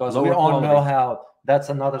 Yes, because we all know how. That's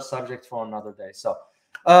another subject for another day. So,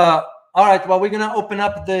 all right. Well, we're going to open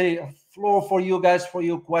up the floor for you guys for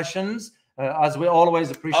your questions. as we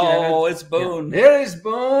always appreciate Oh, it. it's Boone. Yeah. Here is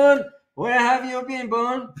Boone. Where have you been,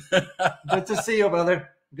 Boone? Good to see you, brother.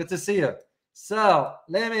 Good to see you. So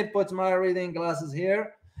let me put my reading glasses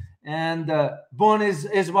here. And Boone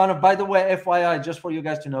is one of, by the way, FYI, just for you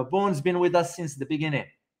guys to know, Boone's been with us since the beginning.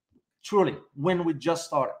 Truly, when we just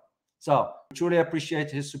started. So truly appreciate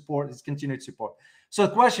his support, his continued support. So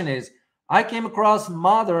the question is, I came across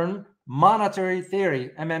modern monetary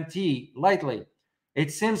theory, MMT, lately.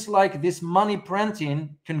 It seems like this money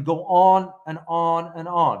printing can go on and on and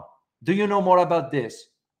on. Do you know more about this?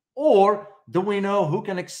 Or do we know who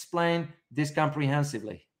can explain this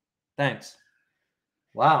comprehensively? Thanks.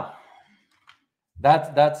 Wow.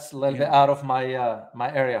 That's a little bit out of my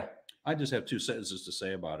my area. I just have 2 sentences to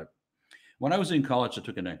say about it. When I was in college, I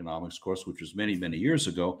took an economics course, which was many, many years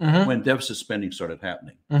ago, when deficit spending started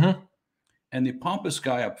happening. And the pompous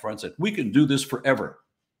guy up front said, we can do this forever.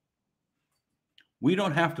 We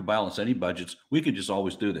don't have to balance any budgets. We can just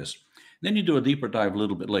always do this. Then you do a deeper dive a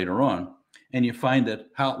little bit later on, and you find that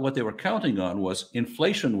what they were counting on was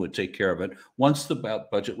inflation would take care of it once the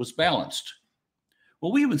budget was balanced.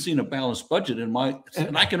 Well, we haven't seen a balanced budget and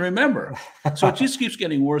I can remember. So it just keeps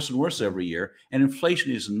getting worse and worse every year, and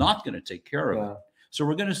inflation is not going to take care of it. So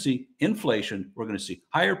we're going to see inflation, we're going to see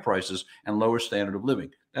higher prices and lower standard of living.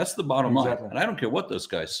 That's the bottom line. And I don't care what those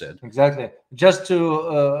guys said. Exactly. Just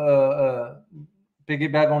to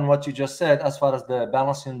piggyback on what you just said, as far as the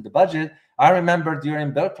balancing the budget, I remember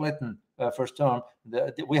during Bill Clinton first term,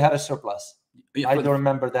 we had a surplus. I don't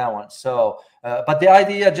remember that one. So, but the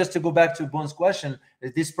idea, just to go back to Boone's question,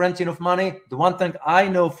 is this printing of money. The one thing I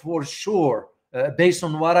know for sure, based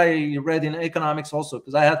on what I read in economics also,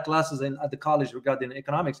 because I had classes at the college regarding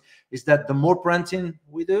economics, is that the more printing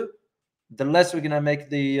we do, the less we're going to make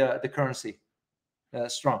the currency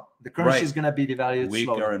strong. The currency is going to be devalued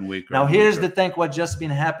weaker slowly. and weaker. Now, here's the thing, what just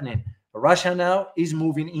been happening. Russia now is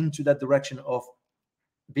moving into that direction of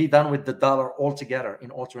be done with the dollar altogether in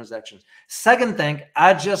all transactions. Second thing,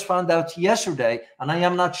 I just found out yesterday, and I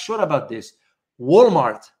am not sure about this,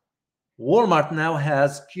 Walmart now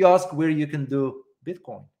has kiosk where you can do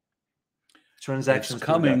Bitcoin transactions. It's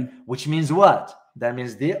coming. Which means what? That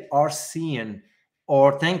means they are seeing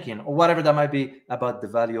or thinking or whatever that might be about the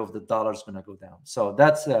value of the dollar is going to go down. So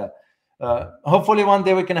that's hopefully one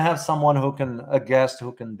day we can have someone who can, a guest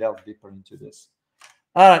who can delve deeper into this.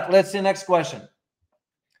 All right, let's see next question.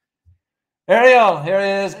 Ariel, here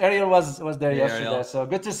he is. Ariel was there yesterday. Ariel. So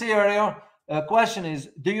good to see you, Ariel. Question is,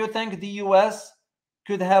 do you think the U.S.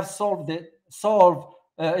 could have solved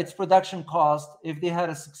its production cost if they had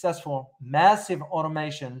a successful massive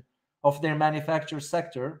automation of their manufacture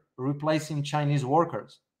sector, replacing Chinese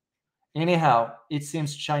workers? Anyhow, it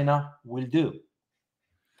seems China will do.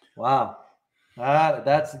 Wow,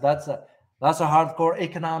 that's a hardcore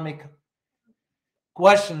economic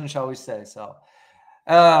question, shall we say? So,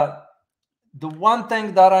 the one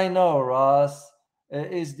thing that I know, Ross,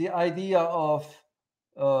 is the idea of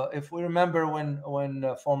if we remember when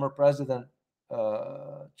former President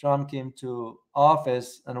Trump came to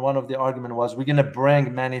office, and one of the argument was we're going to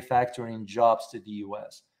bring manufacturing jobs to the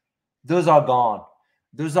U.S. Those are gone.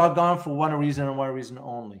 Those are gone for one reason and one reason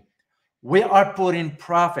only. We are putting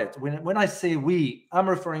profit. When I say we, I'm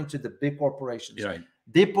referring to the big corporations. Right.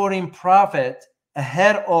 They're putting profit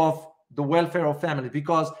ahead of the welfare of families,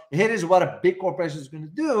 because here is what a big corporation is going to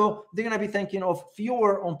do. They're going to be thinking of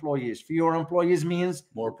fewer employees. Fewer employees means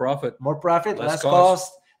more profit, less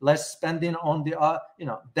cost, less spending on the,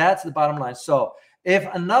 that's the bottom line. So if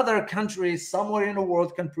another country somewhere in the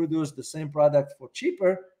world can produce the same product for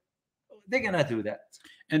cheaper, they're going to do that.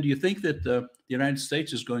 And do you think that the United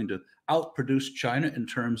States is going to outproduce China in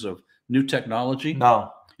terms of new technology?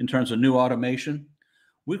 No. In terms of new automation?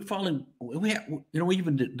 We've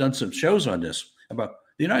even done some shows on this about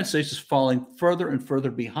the United States is falling further and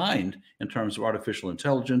further behind in terms of artificial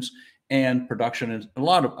intelligence and production and a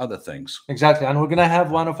lot of other things. Exactly. And we're going to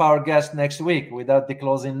have one of our guests next week without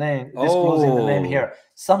disclosing the name here.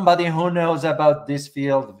 Somebody who knows about this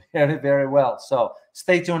field very, very well. So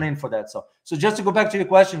stay tuned in for that. So just to go back to your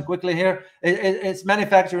question quickly here, it's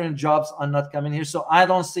manufacturing jobs are not coming here. So I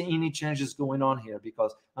don't see any changes going on here,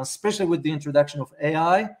 because especially with the introduction of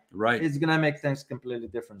AI, it's going to make things completely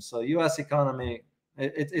different. So U.S. economy,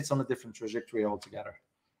 it's on a different trajectory altogether.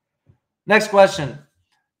 Next question.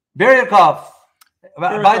 Beryakov.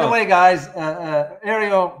 By the way, guys,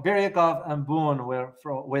 Ariel, Beryakov, and Boone were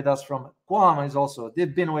with us from Guam.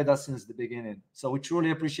 They've been with us since the beginning. So we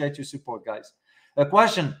truly appreciate your support, guys. A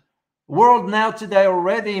question. World now today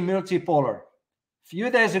already multipolar. Few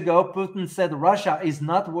days ago, Putin said Russia is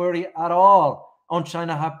not worried at all on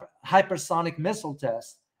China hypersonic missile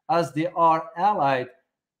tests as they are allied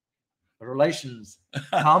relations.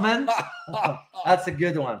 Comment? That's a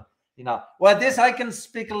good one. Well, this I can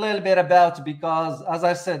speak a little bit about because, as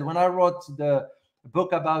I said, when I wrote the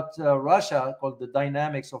book about Russia called The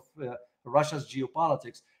Dynamics of Russia's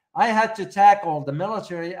Geopolitics, I had to tackle the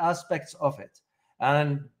military aspects of it.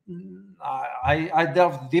 And I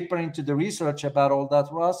delved deeper into the research about all that,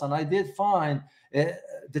 Russ, and I did find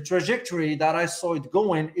the trajectory that I saw it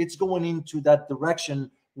going, it's going into that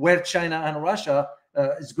direction where China and Russia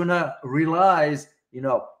is going to realize,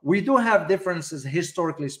 we do have differences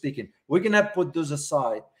historically speaking. We're going to put those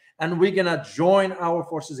aside and we're going to join our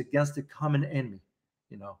forces against the common enemy,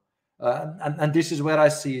 and this is where I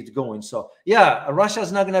see it going. So yeah, Russia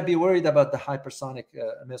is not going to be worried about the hypersonic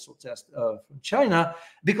missile test from China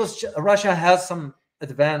because Russia has some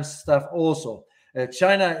advanced stuff also.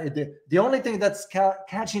 China, the only thing that's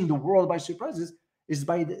catching the world by surprise is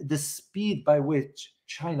by the speed by which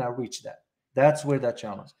China reached that. That's where that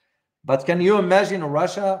challenge. But can you imagine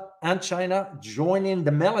Russia and China joining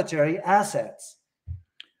the military assets?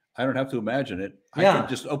 I don't have to imagine it. I can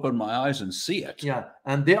just open my eyes and see it. Yeah,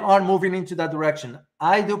 and they are moving into that direction.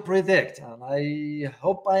 I do predict, and I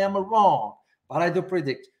hope I am wrong, but I do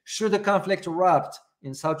predict, should the conflict erupt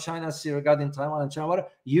in South China Sea regarding Taiwan and China water,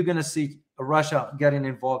 you're going to see Russia getting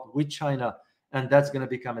involved with China, and that's going to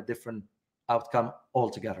become a different outcome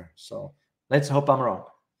altogether. So let's hope I'm wrong.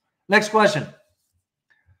 Next question.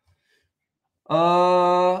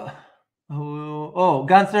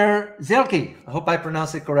 Gunther Zelke. I hope I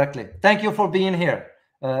pronounced it correctly. Thank you for being here.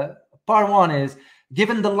 Part one is,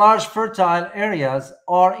 given the large fertile areas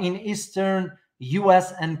are in eastern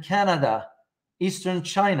US and Canada, eastern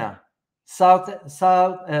China, South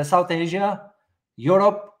Asia,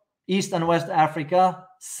 Europe, East and West Africa,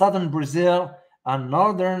 southern Brazil, and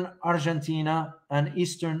northern Argentina, and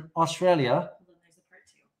eastern Australia. There's a part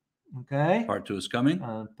two. Okay. Part two is coming.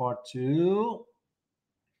 Part two.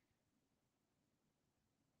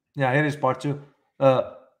 Yeah, here is part two.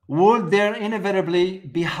 Would there inevitably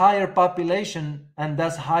be higher population and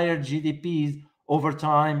thus higher GDPs over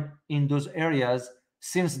time in those areas,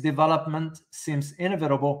 since development seems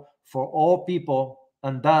inevitable for all people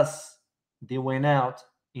and thus they win out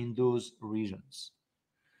in those regions?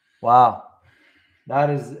 Wow, that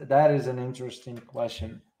is an interesting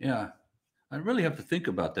question. Yeah, I really have to think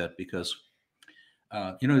about that because,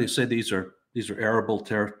 they say these are arable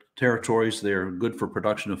territories. They're good for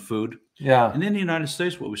production of food. Yeah. And in the United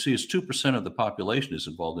States, what we see is 2% of the population is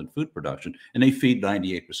involved in food production, and they feed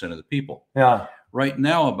 98% of the people. Yeah. Right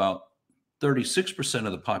now, about 36%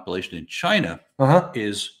 of the population in China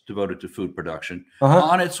is devoted to food production,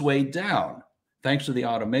 on its way down, thanks to the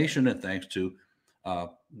automation and thanks to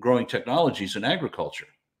growing technologies in agriculture.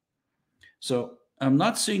 So I'm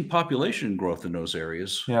not seeing population growth in those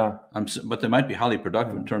areas. Yeah. But they might be highly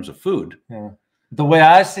productive in terms of food. Yeah. The way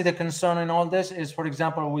I see the concern in all this is, for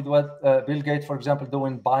example, with what Bill Gates, for example,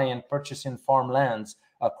 doing buying, purchasing farmlands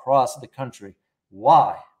across the country.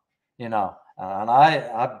 Why? And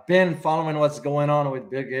I've been following what's going on with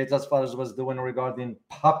Bill Gates as far as what's doing regarding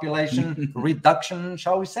population reduction,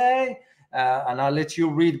 shall we say? And I'll let you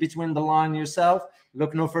read between the line yourself.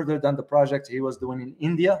 Look no further than the project he was doing in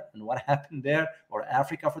India and what happened there, or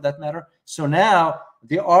Africa for that matter. So now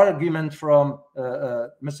the argument from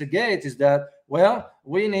Mr. Gates is that, well,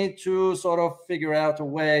 we need to sort of figure out a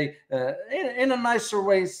way, in a nicer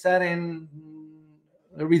way, setting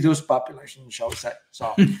reduced population, shall we say?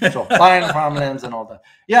 So buying farmlands and all that.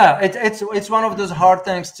 Yeah, it's one of those hard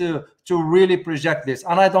things to really project this,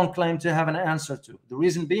 and I don't claim to have an answer to. The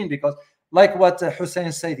reason being because, like what Hussein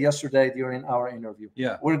said yesterday during our interview,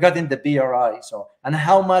 we're getting the BRI, and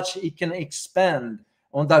how much it can expand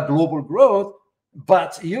on that global growth,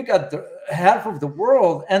 but you got half of the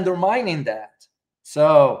world undermining that.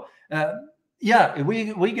 So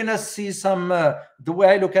we're gonna see some, the way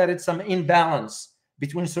I look at it, some imbalance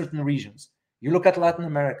between certain regions. You look at Latin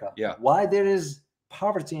America. Yeah. Why there is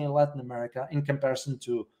poverty in Latin America in comparison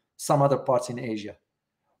to some other parts in Asia?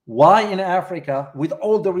 Why in Africa, with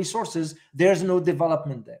all the resources, there's no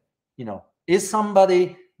development there? Is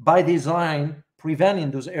somebody by design preventing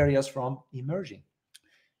those areas from emerging?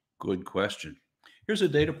 Good question. Here's a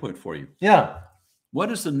data point for you. Yeah.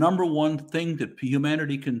 What is the number one thing that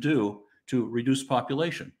humanity can do to reduce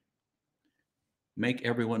population? Make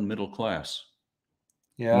everyone middle class.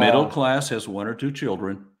 Yeah. Middle class has 1 or 2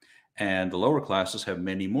 children, and the lower classes have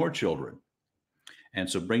many more children. And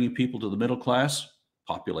so bringing people to the middle class,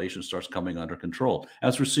 population starts coming under control.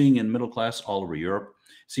 As we're seeing in middle class all over Europe,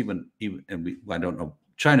 it's I don't know,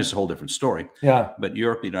 China's a whole different story. Yeah. But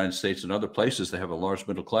Europe, the United States, and other places that have a large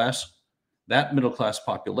middle class, that middle class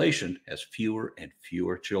population has fewer and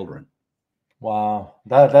fewer children. Wow,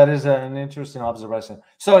 that is an interesting observation.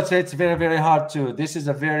 So it's very, very hard to. This is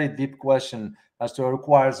a very deep question as to it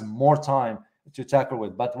requires more time to tackle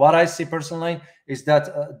with. But what I see personally is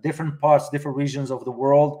that different parts, different regions of the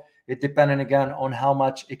world, it depending again on how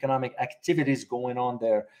much economic activity is going on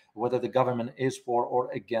there, whether the government is for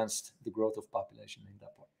or against the growth of population in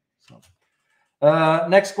that part. So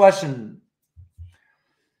next question.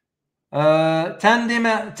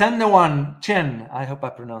 Tendewan Chen. I hope I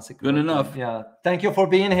pronounced it correctly. Good enough. Yeah. Thank you for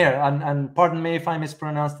being here. And pardon me if I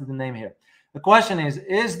mispronounced the name here. The question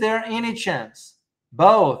is there any chance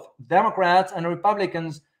both Democrats and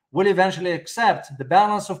Republicans will eventually accept the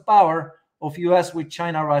balance of power of US with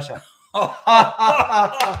China, Russia?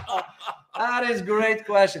 That is a great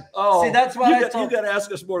question. Oh, see, that's why you got to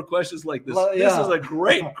ask us more questions like this. Well, This yeah. is a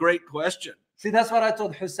great, great question. See, that's what I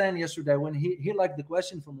told Hussein yesterday when he liked the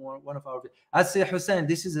question from one of our. I said, Hussein,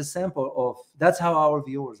 this is a sample of that's how our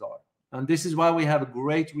viewers are, and this is why we have a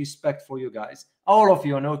great respect for you guys, all of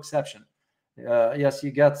you, no exception. Yes,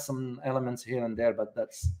 you get some elements here and there, but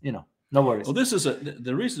that's no worries. Well, this is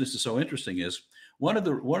the reason this is so interesting is one of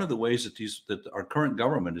the ways that our current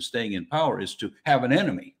government is staying in power is to have an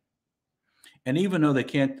enemy. And even though they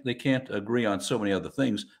can't agree on so many other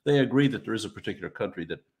things, they agree that there is a particular country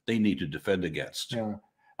that they need to defend against. Yeah.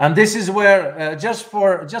 And this is where, just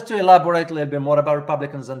to elaborate a little bit more about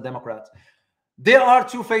Republicans and Democrats, there are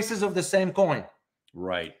two faces of the same coin.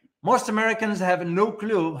 Right. Most Americans have no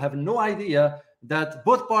clue, have no idea that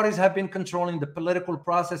both parties have been controlling the political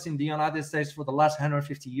process in the United States for the last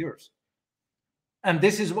 150 years. And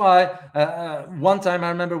this is why one time I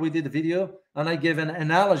remember we did a video and I gave an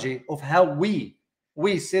analogy of how we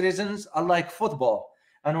citizens are like football.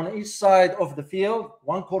 And on each side of the field,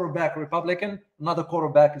 one quarterback Republican, another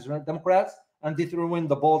quarterback is Democrats, and they throw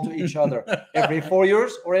the ball to each other every 4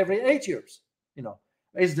 years or every 8 years.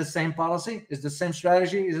 Is the same policy, is the same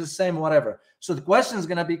strategy, is the same whatever. So the question is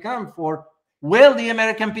going to become will the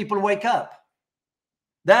American people wake up?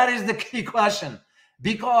 That is the key question.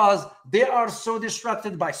 Because they are so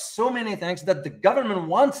distracted by so many things that the government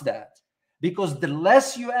wants that. Because the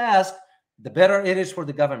less you ask, the better it is for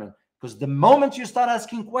the government. Because the moment you start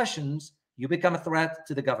asking questions, you become a threat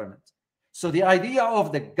to the government. So the idea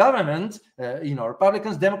of the government,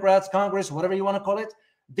 Republicans, Democrats, Congress, whatever you want to call it,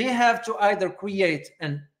 they have to either create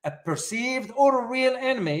a perceived or a real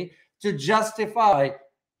enemy to justify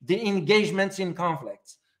the engagements in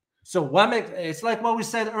conflicts. So it's like what we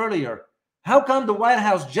said earlier. How come the White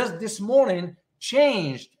House just this morning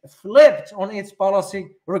flipped on its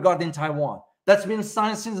policy regarding Taiwan? That's been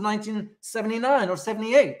signed since 1979 or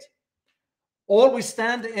 78. All we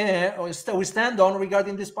stand on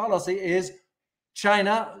regarding this policy is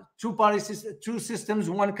China, two policies, two systems,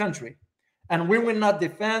 one country. And we will not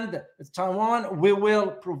defend Taiwan. We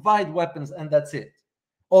will provide weapons, and that's it.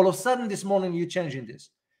 All of a sudden, this morning, you're changing this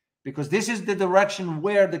because this is the direction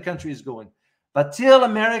where the country is going. But till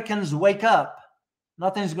Americans wake up,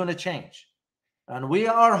 nothing's going to change. And we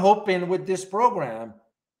are hoping with this program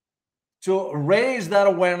to raise that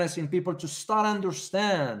awareness in people to start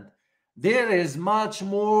understand there is much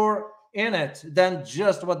more in it than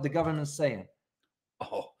just what the government is saying.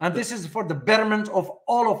 And this is for the betterment of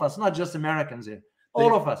all of us, not just Americans here.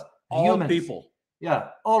 All of us. All humans. people. Yeah,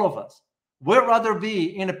 all of us. We'd rather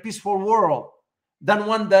be in a peaceful world than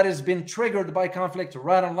one that has been triggered by conflict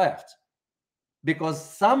right and left. Because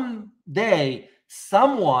someday,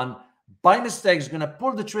 someone by mistake is going to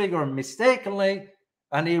pull the trigger mistakenly,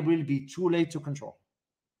 and it will be too late to control.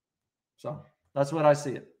 So that's what I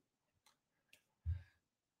see it.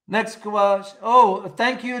 Next question. Oh,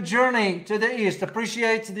 thank you, Journey to the East.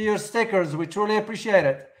 Appreciate your stickers. We truly appreciate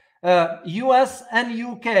it. US and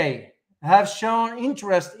UK have shown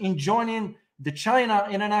interest in joining the China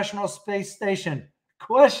International Space Station.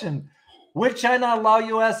 Question. Will China allow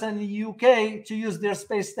US and the UK to use their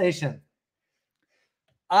space station?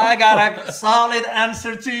 I got a solid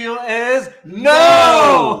answer to you is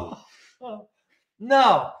no.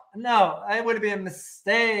 No. It would be a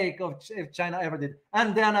mistake if China ever did.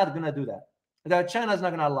 And they're not going to do that. China's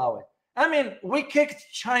not going to allow it. I mean, we kicked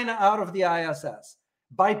China out of the ISS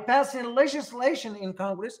by passing legislation in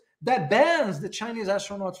Congress that bans the Chinese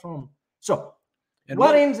astronauts from. So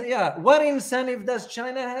what incentive does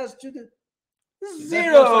China has to do?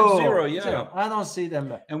 Zero. Yeah. Zero. I don't see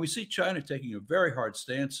them. And we see China taking a very hard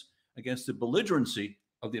stance against the belligerency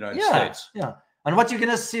of the United States. Yeah. And what you're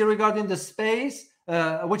going to see regarding the space,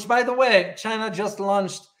 which, by the way, China just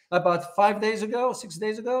launched about 6 days ago,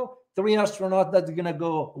 3 astronauts that are going to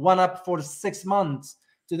go one up for 6 months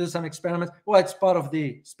to do some experiments. Well, it's part of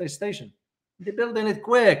the space station. They're building it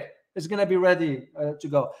quick. It's going to be ready to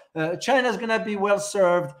go. China's going to be well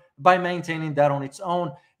served by maintaining that on its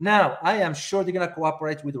own. Now, I am sure they're going to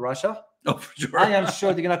cooperate with Russia. Oh, for sure. I am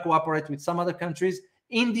sure they're going to cooperate with some other countries.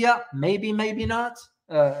 India, maybe, maybe not.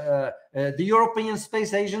 The European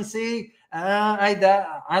Space Agency, I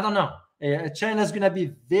don't know. China's going to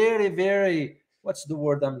be very, very, what's the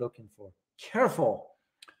word I'm looking for? Careful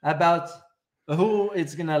about who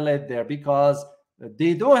it's going to let there, because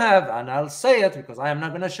they do have, and I'll say it because I am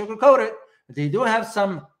not going to sugarcoat it, they do have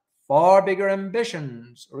some far bigger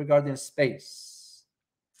ambitions regarding space.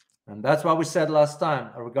 And that's what we said last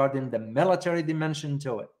time regarding the military dimension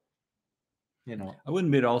to it. You know, I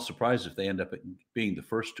wouldn't be at all surprised if they end up being the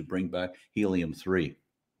first to bring back helium-3.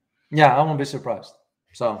 Yeah, I won't be surprised.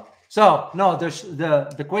 So no,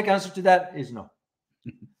 the quick answer to that is no.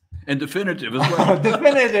 And definitive as well.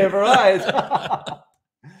 Definitive, right?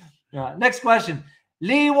 Yeah. Next question.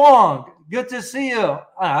 Lee Wong, good to see you.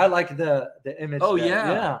 I like the image. Oh, there.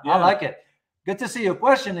 yeah. I like it. Good to see you.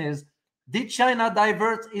 Question is, did China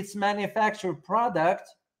divert its manufactured product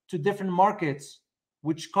to different markets,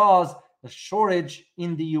 which caused a shortage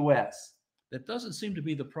in the U.S.? That doesn't seem to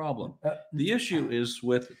be the problem. The issue is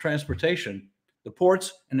with transportation, the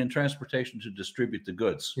ports, and then transportation to distribute the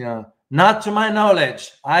goods. Yeah, not to my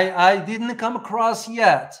knowledge. I didn't come across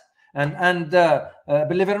yet. And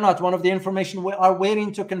believe it or not, one of the information we are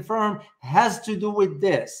waiting to confirm has to do with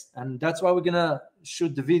this. And that's why we're going to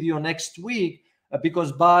shoot the video next week,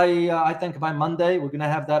 because I think by Monday, we're going to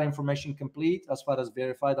have that information complete as far as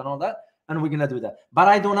verified and all that. And we're going to do that. But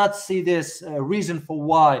I do not see this reason for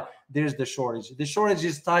why there's the shortage. The shortage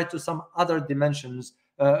is tied to some other dimensions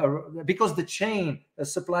because the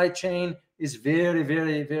supply chain is very,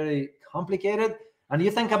 very, very complicated. And you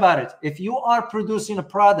think about it. If you are producing a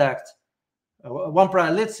product, one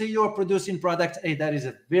product, let's say you're producing product A that is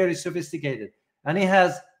very sophisticated, and it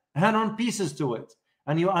has 100 pieces to it,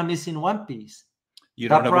 and you are missing one piece. You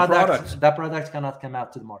don't have a product. That product cannot come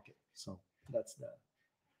out to the market. So that's that.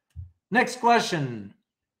 Next question.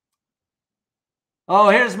 Oh,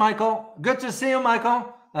 here's Michael. Good to see you,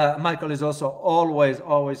 Michael. Michael is also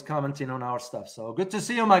always commenting on our stuff. So good to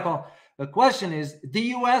see you, Michael. The question is, the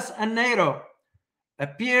US and NATO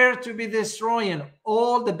appear to be destroying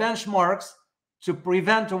all the benchmarks to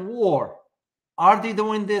prevent a war. Are they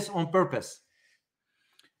doing this on purpose?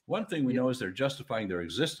 One thing we know is they're justifying their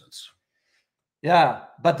existence. Yeah,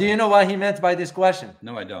 but do you know what he meant by this question?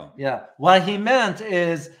 No, I don't. Yeah, what he meant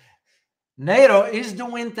is NATO is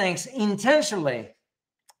doing things intentionally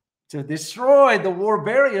to destroy the war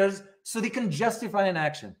barriers so they can justify an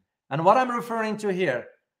action. And what I'm referring to here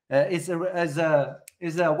is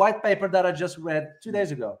a white paper that I just read 2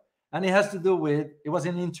 days ago. And it has to do with, it was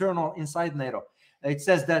an internal inside NATO. It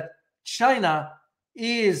says that China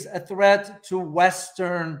is a threat to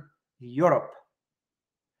Western Europe.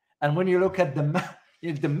 And when you look at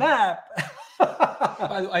the map,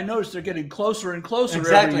 I noticed they're getting closer and closer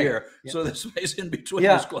Exactly. every year. Yeah. So the space in between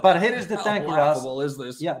yeah, is close. but here is the How thing, Ross. laughable is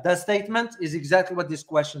this? Yeah, that statement is exactly what this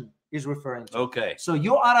question is referring to. Okay. So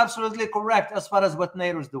you are absolutely correct as far as what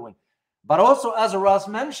NATO is doing. But also, as Ross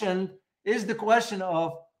mentioned, is the question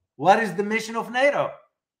of what is the mission of NATO?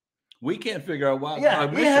 We can't figure out why. Yeah,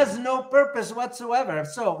 it has no purpose whatsoever.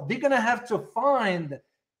 So they're going to have to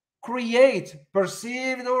create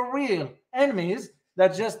perceived or real enemies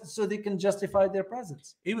that just so they can justify their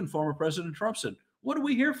presence. Even former President Trump said, what are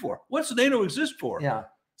we here for? What's NATO exist for? Yeah.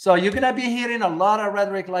 So you're going to be hearing a lot of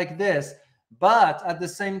rhetoric like this. But at the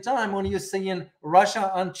same time, when you're seeing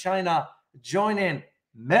Russia and China joining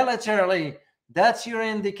militarily, that's your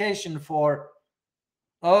indication for,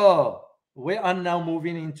 oh, we are now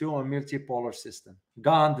moving into a multipolar system.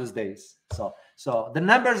 Gone these days. So the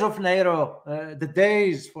numbers of NATO, the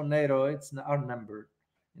days for NATO, are numbered.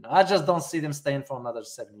 You know, I just don't see them staying for another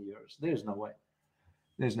 70 years. There's no way.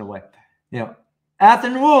 There's no way. Yeah.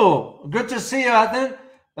 Athen Wu, good to see you, Athen.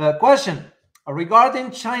 Question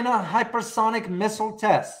regarding China hypersonic missile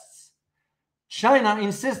tests. China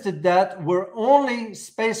insisted that were only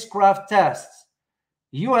spacecraft tests.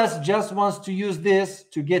 US just wants to use this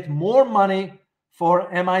to get more money for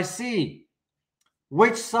MIC.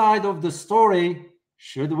 Which side of the story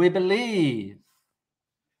should we believe?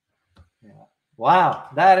 Yeah. Wow,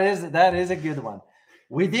 that is a good one.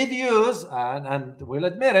 We did use, and we'll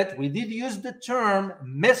admit it, we did use the term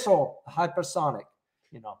missile hypersonic,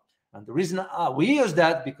 you know, and the reason we use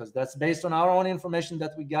that because that's based on our own information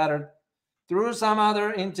that we gathered through some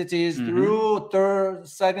other entities, through third,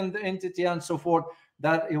 second entity, and so forth,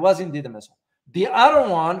 that it was indeed a missile. The other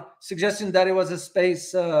one suggesting that it was a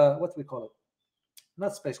space, what do we call it?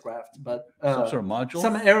 Not spacecraft, but some sort of module,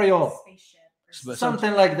 some aerial.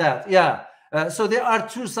 Something like that. Yeah. So there are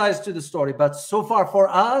two sides to the story, but so far for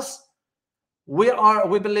us, we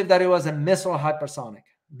believe that it was a missile hypersonic,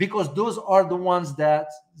 because those are the ones that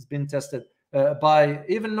has been tested by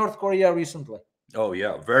even North Korea recently. Oh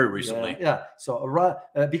yeah, very recently. Yeah. So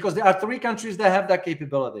because there are three countries that have that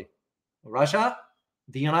capability: Russia,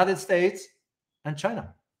 the United States, and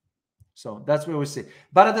China. So that's where we see.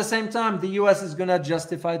 But at the same time, the US is going to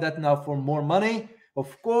justify that now for more money.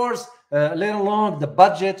 Of course, later on, the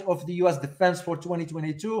budget of the US defense for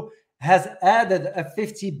 2022 has added a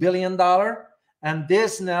 $50 billion. And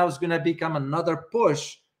this now is going to become another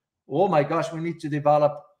push. Oh my gosh, we need to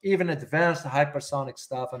develop even advanced hypersonic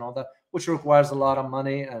stuff and all that, which requires a lot of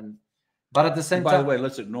money. But at the same time, by the way,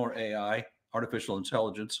 let's ignore AI, artificial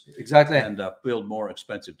intelligence, exactly, and build more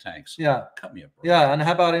expensive tanks. Yeah, cut me a break. Yeah, and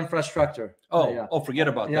how about infrastructure? Forget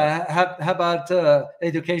about that. Yeah, how about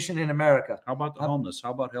education in America? How about the homeless? How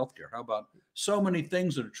about healthcare? How about so many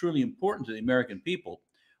things that are truly important to the American people,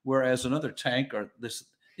 whereas another tank or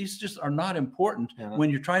these just are not important when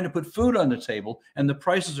you're trying to put food on the table and the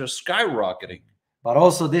prices are skyrocketing. But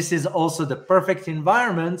also, this is also the perfect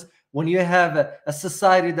environment when you have a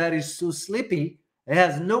society that is so sleepy. It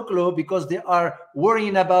has no clue because they are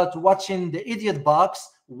worrying about watching the idiot box,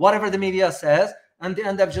 whatever the media says, and they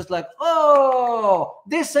end up just like, oh,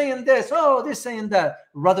 this saying this, oh, this saying that,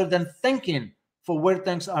 rather than thinking for where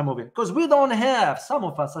things are moving. Because we don't have, some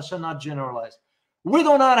of us, I shall not generalize, we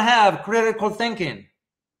do not have critical thinking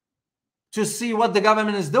to see what the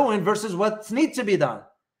government is doing versus what needs to be done.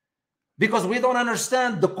 Because we don't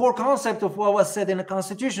understand the core concept of what was said in the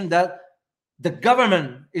Constitution, that the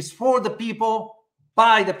government is for the people,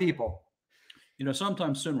 by the people. You know,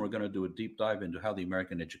 sometime soon we're going to do a deep dive into how the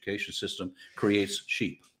American education system creates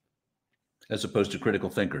sheep as opposed to critical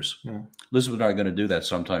thinkers. Elizabeth and I are going to do that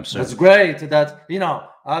sometime soon. That's great. That, you know,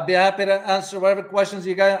 I'll be happy to answer whatever questions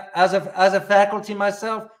you got. As a faculty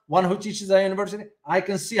myself, one who teaches at university, I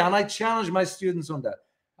can see and I challenge my students on that.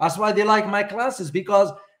 That's why they like my classes,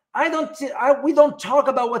 because we don't talk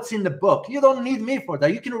about what's in the book. You don't need me for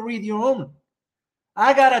that. You can read your own.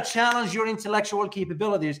 I gotta challenge your intellectual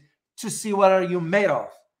capabilities to see what are you made of.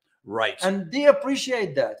 Right. And they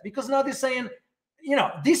appreciate that, because now they're saying, you know,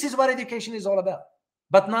 this is what education is all about,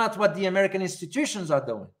 but not what the American institutions are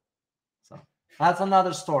doing. So that's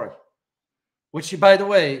another story, which, by the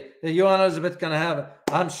way, you and Elizabeth can have.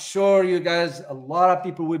 I'm sure you guys, a lot of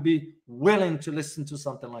people would be willing to listen to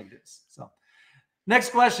something like this. So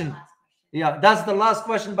next question. Yeah, that's the last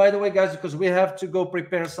question, by the way, guys, because we have to go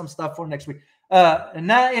prepare some stuff for next week.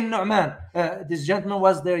 Na'in Nu'man, this gentleman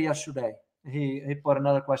was there yesterday. He put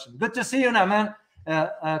another question. Good to see you, Na'man.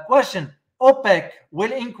 Question: OPEC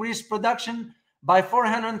will increase production by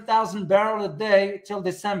 400,000 barrels a day till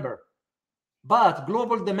December, but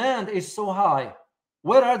global demand is so high.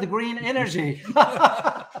 Where are the green energy?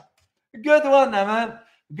 Good one, Na'man.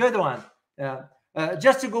 Good one.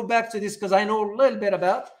 Just to go back to this, because I know a little bit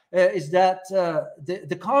about, is that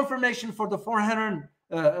the confirmation for the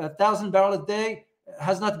 400,000 barrels a day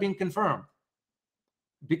has not been confirmed,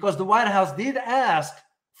 because the White House did ask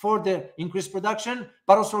for the increased production,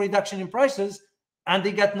 but also reduction in prices, and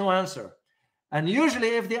they got no answer. And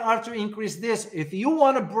usually, if they are to increase this, if you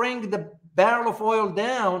want to bring the barrel of oil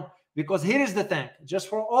down, because here is the thing, just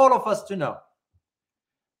for all of us to know,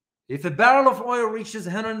 if a barrel of oil reaches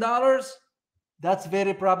 $100, that's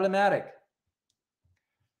very problematic.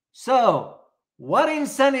 So what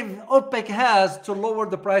incentive OPEC has to lower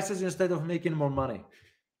the prices instead of making more money?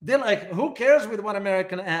 They're like, who cares with what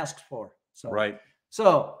American asked for? So, right.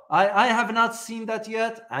 So I have not seen that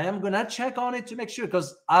yet. I am going to check on it to make sure,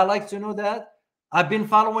 because I like to know that. I've been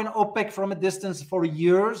following OPEC from a distance for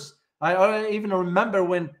years. I even remember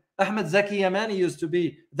when Ahmed Zaki Yamani used to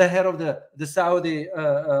be the head of the Saudi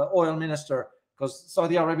oil minister, because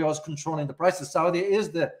Saudi Arabia was controlling the prices. Saudi is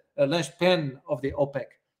the linchpin of the OPEC.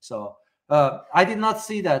 So I did not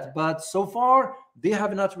see that, but so far they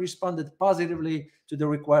have not responded positively to the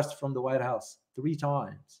request from the White House 3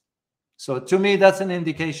 times. So to me, that's an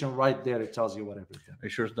indication right there. It tells you what everything. Are you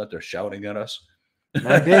sure it's not they're shouting at us?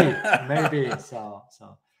 Maybe, maybe. So.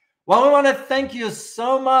 Well, we want to thank you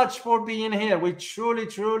so much for being here. We truly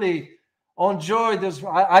enjoy this.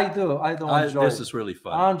 I do enjoy. This is really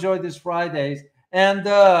fun. I enjoy these Fridays, and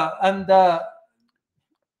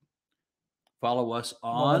follow us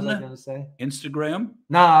on Instagram.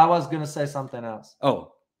 No, I was going to say something else.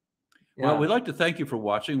 Oh, yeah. Well, we'd like to thank you for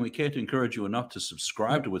watching. We can't encourage you enough to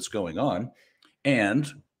subscribe to what's going on. And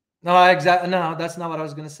no, exactly. No, that's not what I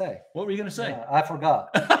was going to say. What were you going to say? Yeah, I forgot.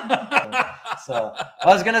 So I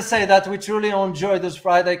was going to say that we truly enjoy those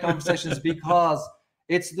Friday conversations because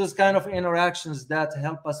It's those kind of interactions that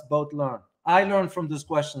help us both learn. I learned from those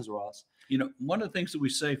questions, Ross. You know, one of the things that we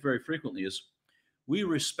say very frequently is we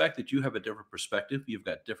respect that you have a different perspective. You've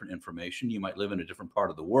got different information. You might live in a different part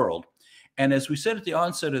of the world. And as we said at the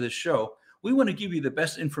onset of this show, we want to give you the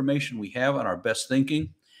best information we have on our best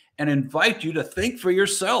thinking and invite you to think for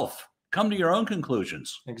yourself. Come to your own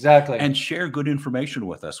conclusions. Exactly. And share good information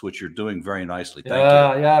with us, which you're doing very nicely. Thank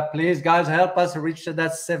you. Yeah, please, guys, help us reach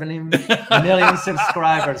that 70 million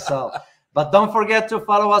subscribers. So, but don't forget to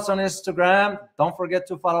follow us on Instagram. Don't forget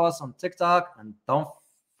to follow us on TikTok. And don't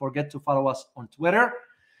forget to follow us on Twitter.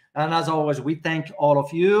 And as always, we thank all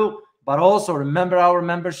of you. But also remember our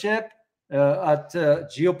membership at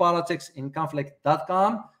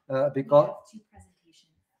geopoliticsinconflict.com because...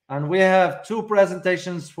 And we have 2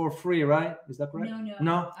 presentations for free, right? Is that correct?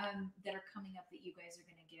 No. That are coming up that you guys are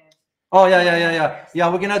going to give. Oh, yeah.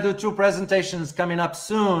 We're going to do 2 presentations coming up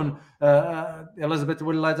soon. Elizabeth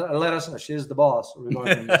will let us know. She's the boss.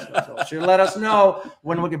 So she'll let us know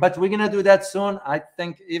when but we're going to do that soon. I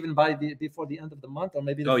think even before the end of the month or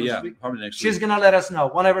maybe the first week. Probably next She's week. going to let us know.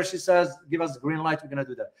 Whenever she says, give us the green light, we're going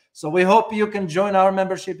to do that. So we hope you can join our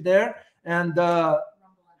membership there.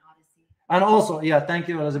 And also, thank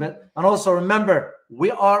you, Elizabeth. And also remember,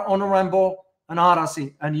 we are on Rumble and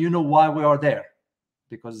Odyssey, and you know why we are there.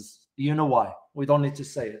 Because you know why. We don't need to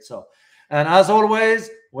say it. So, and as always,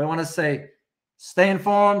 we want to say, stay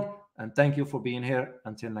informed, and thank you for being here.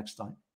 Until next time.